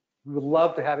 We would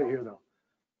love to have it here, though,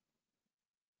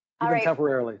 even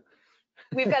temporarily.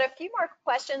 We've got a few more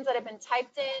questions that have been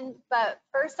typed in, but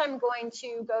first I'm going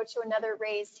to go to another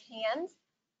raised hand.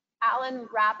 Alan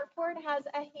Rappaport has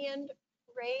a hand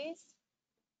raised.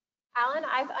 Alan,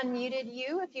 I've unmuted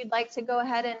you if you'd like to go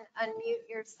ahead and unmute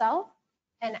yourself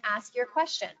and ask your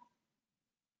question.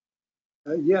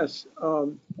 Yes,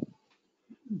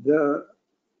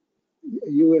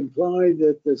 you implied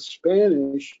that the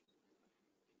Spanish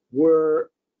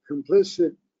were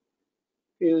complicit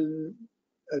in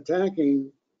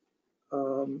attacking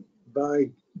by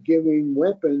giving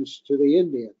weapons to the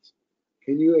Indians.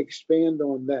 Can you expand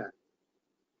on that?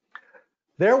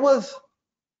 There was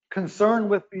concern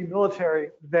with the military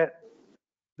that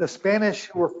the Spanish,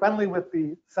 who were friendly with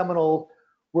the Seminoles,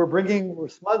 were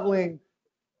smuggling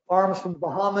arms from the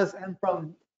Bahamas and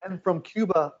from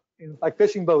Cuba in like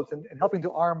fishing boats and helping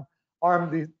to arm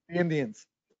the Indians.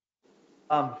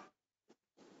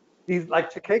 These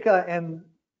like Chiqueca and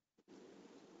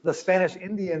the Spanish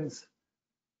Indians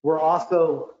were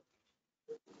also,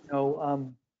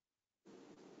 had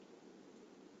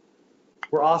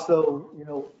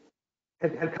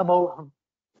come over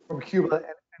from Cuba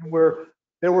and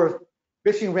there were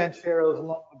fishing rancheros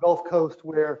along the Gulf Coast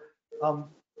where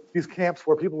these camps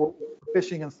where people were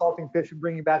fishing and salting fish and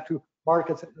bringing back to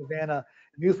markets in Havana.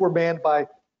 And these were manned by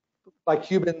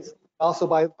Cubans, also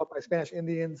by Spanish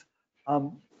Indians.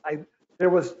 There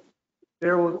was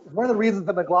one of the reasons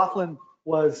that McLaughlin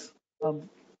rose to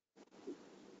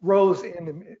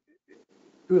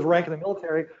his rank in the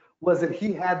military was that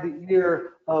he had the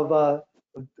ear of the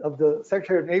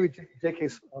Secretary of Navy, J.K.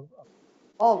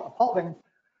 Paulding,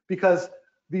 because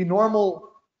the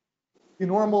normal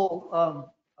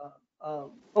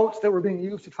boats that were being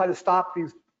used to try to stop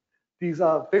these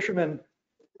fishermen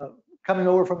coming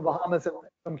over from the Bahamas and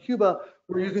from Cuba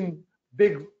were using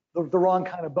the wrong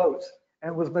kind of boats.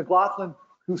 And it was McLaughlin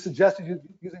who suggested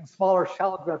using smaller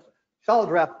shallow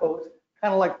draft boats,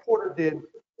 kind of like Porter did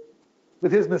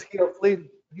with his Mosquito fleet.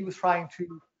 He was trying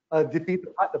to defeat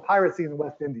the piracy in the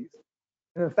West Indies.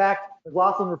 And in fact,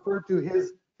 McLaughlin referred to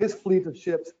his fleet of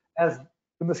ships as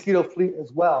the Mosquito fleet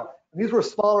as well. And these were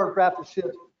smaller drafted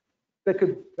ships that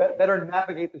could better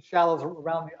navigate the shallows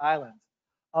around the islands.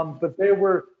 But they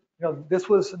were, this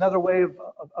was another way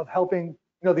of helping,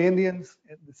 the Indians,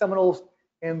 and the Seminoles,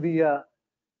 and the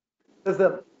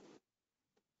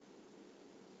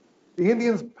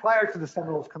Indians prior to the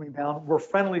Seminoles coming down were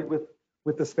friendly with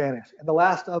the Spanish. And the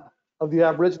last of the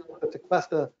Aboriginals, the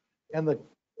Tequesta and the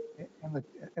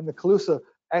Calusa,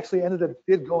 actually ended up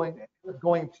going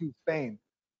to Spain,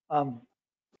 and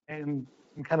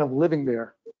kind of living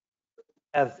there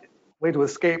as a way to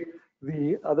escape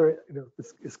the other,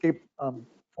 escape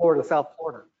Florida, South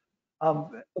Florida.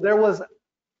 There was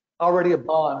already a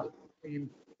bond between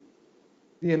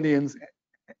the Indians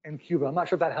and Cuba. I'm not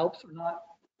sure if that helps or not.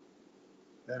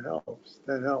 That helps.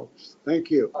 That helps.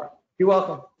 Thank you. You're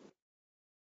welcome.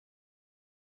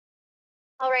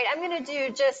 All right, I'm going to do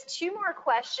just two more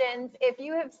questions. If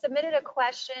you have submitted a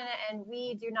question and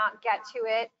we do not get to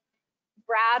it,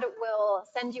 Brad will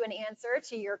send you an answer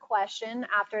to your question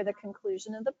after the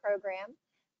conclusion of the program.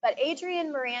 But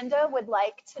Adrian Miranda would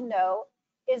like to know,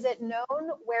 is it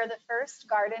known where the first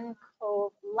Garden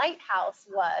Cove Lighthouse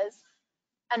was?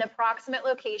 An approximate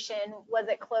location? Was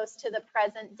it close to the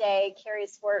present day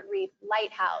Carey's Fort Reef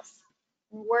Lighthouse?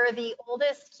 Were the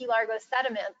oldest Key Largo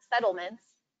settlements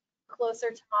closer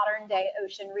to modern day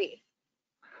Ocean Reef?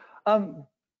 It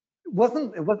was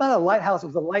not a lighthouse, it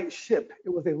was a light ship. It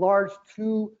was a large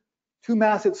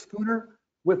two-masted schooner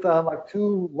with like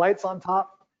two lights on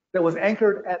top that was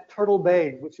anchored at Turtle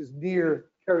Bay, which is near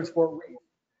Carey's Fort Reef.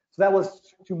 So that was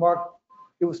to mark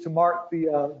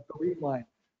the reef line.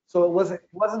 So it wasn't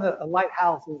a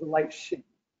lighthouse, it was a light ship.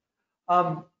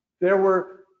 There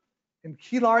were in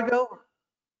Key Largo,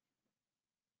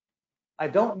 I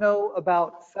don't know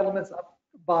about settlements up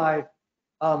by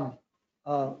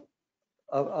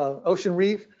Ocean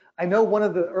Reef. I know one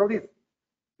of the early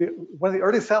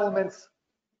settlements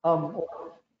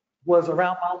was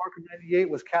around mile marker 98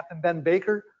 was Captain Ben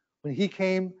Baker when he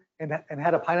came and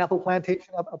had a pineapple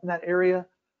plantation up in that area.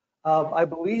 I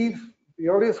believe the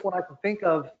earliest one I can think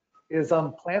of is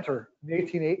Planter in the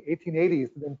 1880s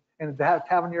and the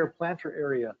Tavernier Planter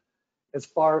area.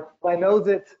 But I know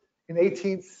that in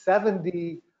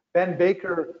 1870, Ben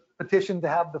Baker petitioned to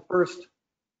have the first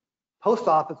post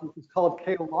office, which was called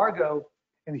Cayo Largo,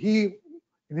 and he,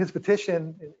 in his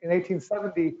petition in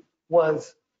 1870,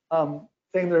 was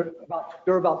saying there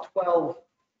were about 12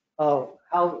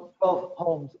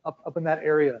 homes up in that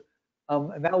area,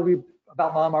 and that will be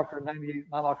about mile marker 98,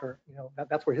 mile marker.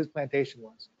 That's where his plantation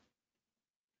was.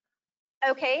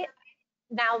 Okay,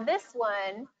 Now this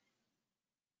one,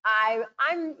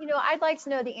 I'd like to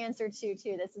know the answer to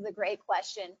too. This is a great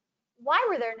question. Why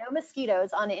were there no mosquitoes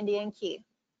on Indian Key?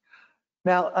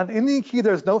 Now, on Indian Key,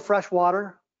 there's no fresh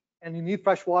water, and you need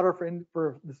fresh water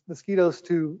for mosquitoes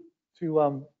to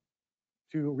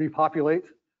repopulate.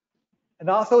 And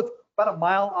also, it's about a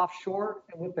mile offshore,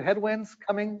 and with the headwinds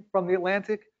coming from the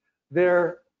Atlantic, they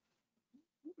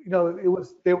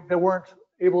weren't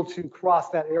able to cross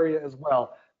that area as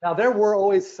well. Now, there were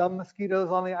always some mosquitoes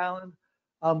on the island,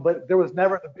 but there was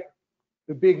never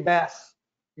the big mass,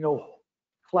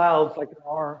 clouds like there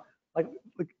are. Like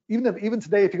even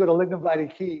today, if you go to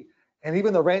Lignum Key, and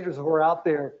even the rangers who are out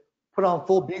there put on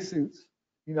full bee suits,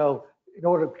 in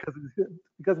order because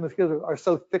the mosquitoes are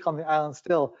so thick on the island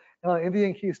still. And on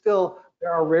Indian Key still,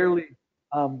 there are rarely,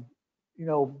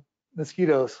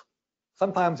 mosquitoes.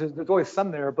 Sometimes there's always some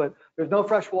there, but there's no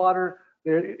fresh water.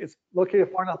 It's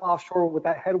located far enough offshore with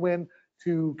that headwind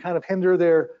to kind of hinder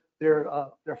their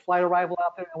flight arrival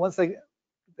out there. And once they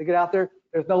get out there,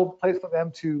 there's no place for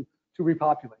them to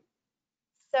repopulate.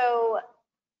 So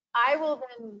I will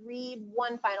then read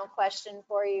one final question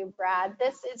for you, Brad.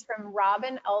 This is from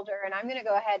Robin Elder, and I'm going to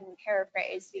go ahead and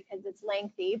paraphrase because it's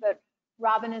lengthy, but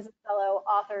Robin is a fellow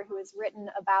author who has written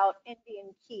about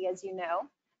Indian Key, as you know.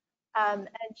 And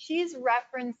she's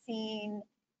referencing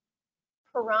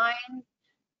Perrine's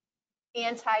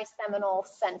anti-Seminole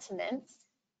sentiments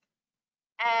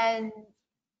and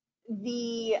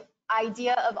the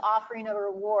idea of offering a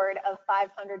reward of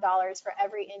 $500 for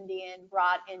every Indian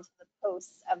brought into the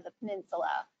posts of the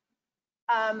peninsula.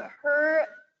 Her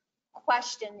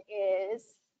question is,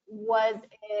 was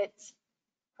it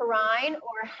Perrine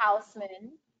or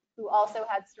Houseman, who also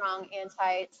had strong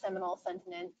anti-Seminole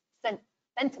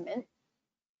sentiment,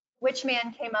 which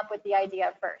man came up with the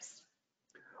idea first?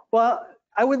 Well,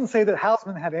 I wouldn't say that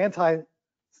Houseman had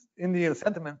anti-Indian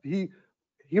sentiment. He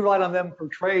relied on them for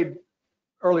trade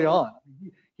early on.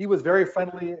 He was very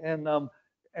friendly and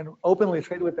openly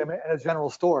traded with them at a general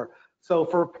store. So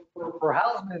for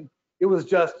Houseman, it was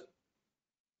just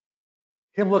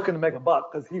him looking to make a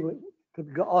buck because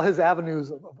all his avenues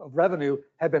of revenue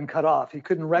had been cut off. He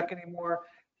couldn't wreck anymore.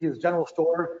 His general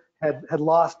store had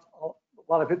lost a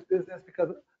lot of its business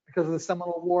because of the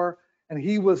Seminole War, and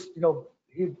he was,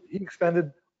 he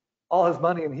expended all his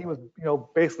money, and he was,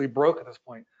 basically broke at this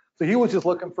point. So he was just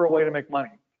looking for a way to make money.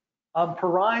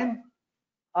 Perrine,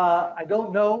 I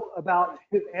don't know about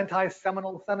his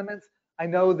anti-Seminole sentiments. I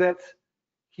know that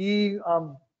he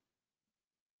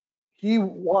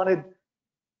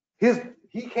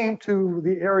came to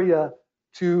the area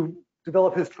to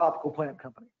develop his tropical plant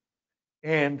company,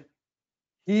 and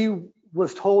he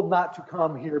was told not to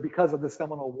come here because of the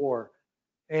Seminole War,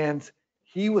 and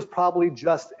he was probably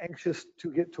just anxious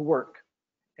to get to work,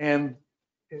 and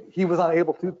he was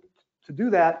unable to do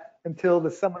that until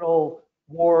the Seminole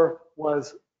War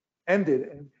was ended,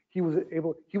 and he would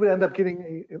end up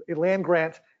getting a land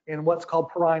grant in what's called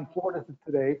Perrine, Florida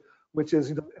today, which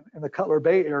is in the Cutler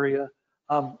Bay area.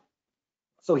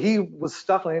 So he was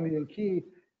stuck on Indian Key,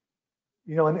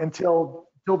 until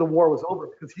the war was over,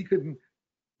 because he couldn't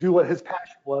do what his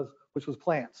passion was, which was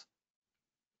plants.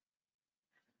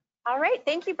 All right,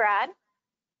 thank you, Brad.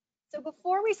 So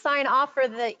before we sign off for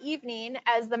the evening,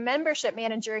 as the membership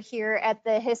manager here at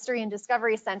the History and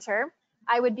Discovery Center,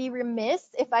 I would be remiss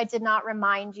if I did not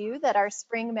remind you that our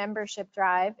spring membership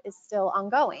drive is still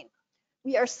ongoing.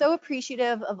 We are so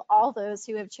appreciative of all those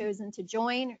who have chosen to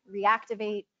join,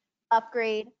 reactivate,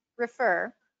 upgrade,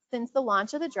 refer since the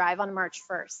launch of the drive on March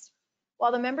 1st.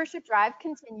 While the membership drive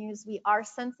continues, we are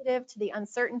sensitive to the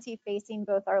uncertainty facing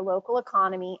both our local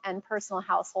economy and personal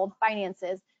household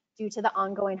finances due to the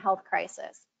ongoing health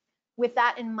crisis. With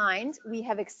that in mind, we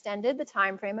have extended the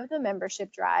time frame of the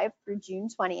membership drive through June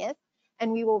 20th,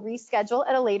 and we will reschedule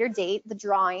at a later date the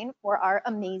drawing for our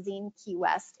amazing Key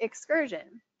West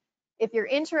excursion. If you're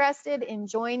interested in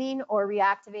joining or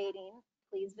reactivating,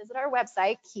 please visit our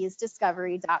website,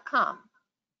 keysdiscovery.com.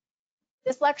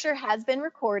 This lecture has been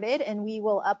recorded and we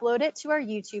will upload it to our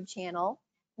YouTube channel.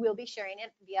 We'll be sharing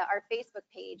it via our Facebook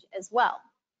page as well.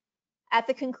 At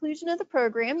the conclusion of the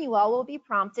program, you all will be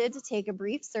prompted to take a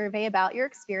brief survey about your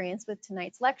experience with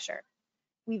tonight's lecture.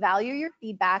 We value your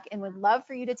feedback and would love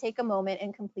for you to take a moment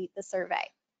and complete the survey.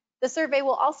 The survey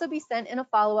will also be sent in a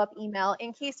follow-up email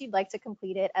in case you'd like to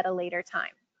complete it at a later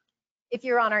time. If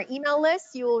you're on our email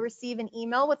list, you will receive an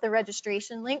email with the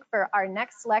registration link for our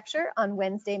next lecture on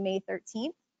Wednesday, May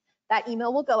 13th. That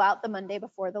email will go out the Monday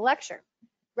before the lecture.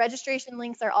 Registration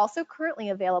links are also currently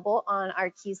available on our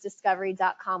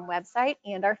keysdiscovery.com website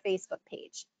and our Facebook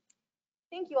page.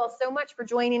 Thank you all so much for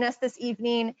joining us this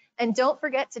evening. And don't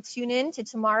forget to tune in to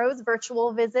tomorrow's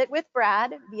virtual visit with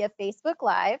Brad via Facebook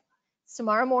Live. It's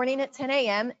tomorrow morning at 10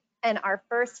 a.m. and our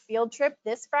first field trip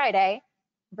this Friday,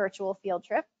 virtual field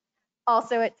trip,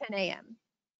 also at 10 a.m.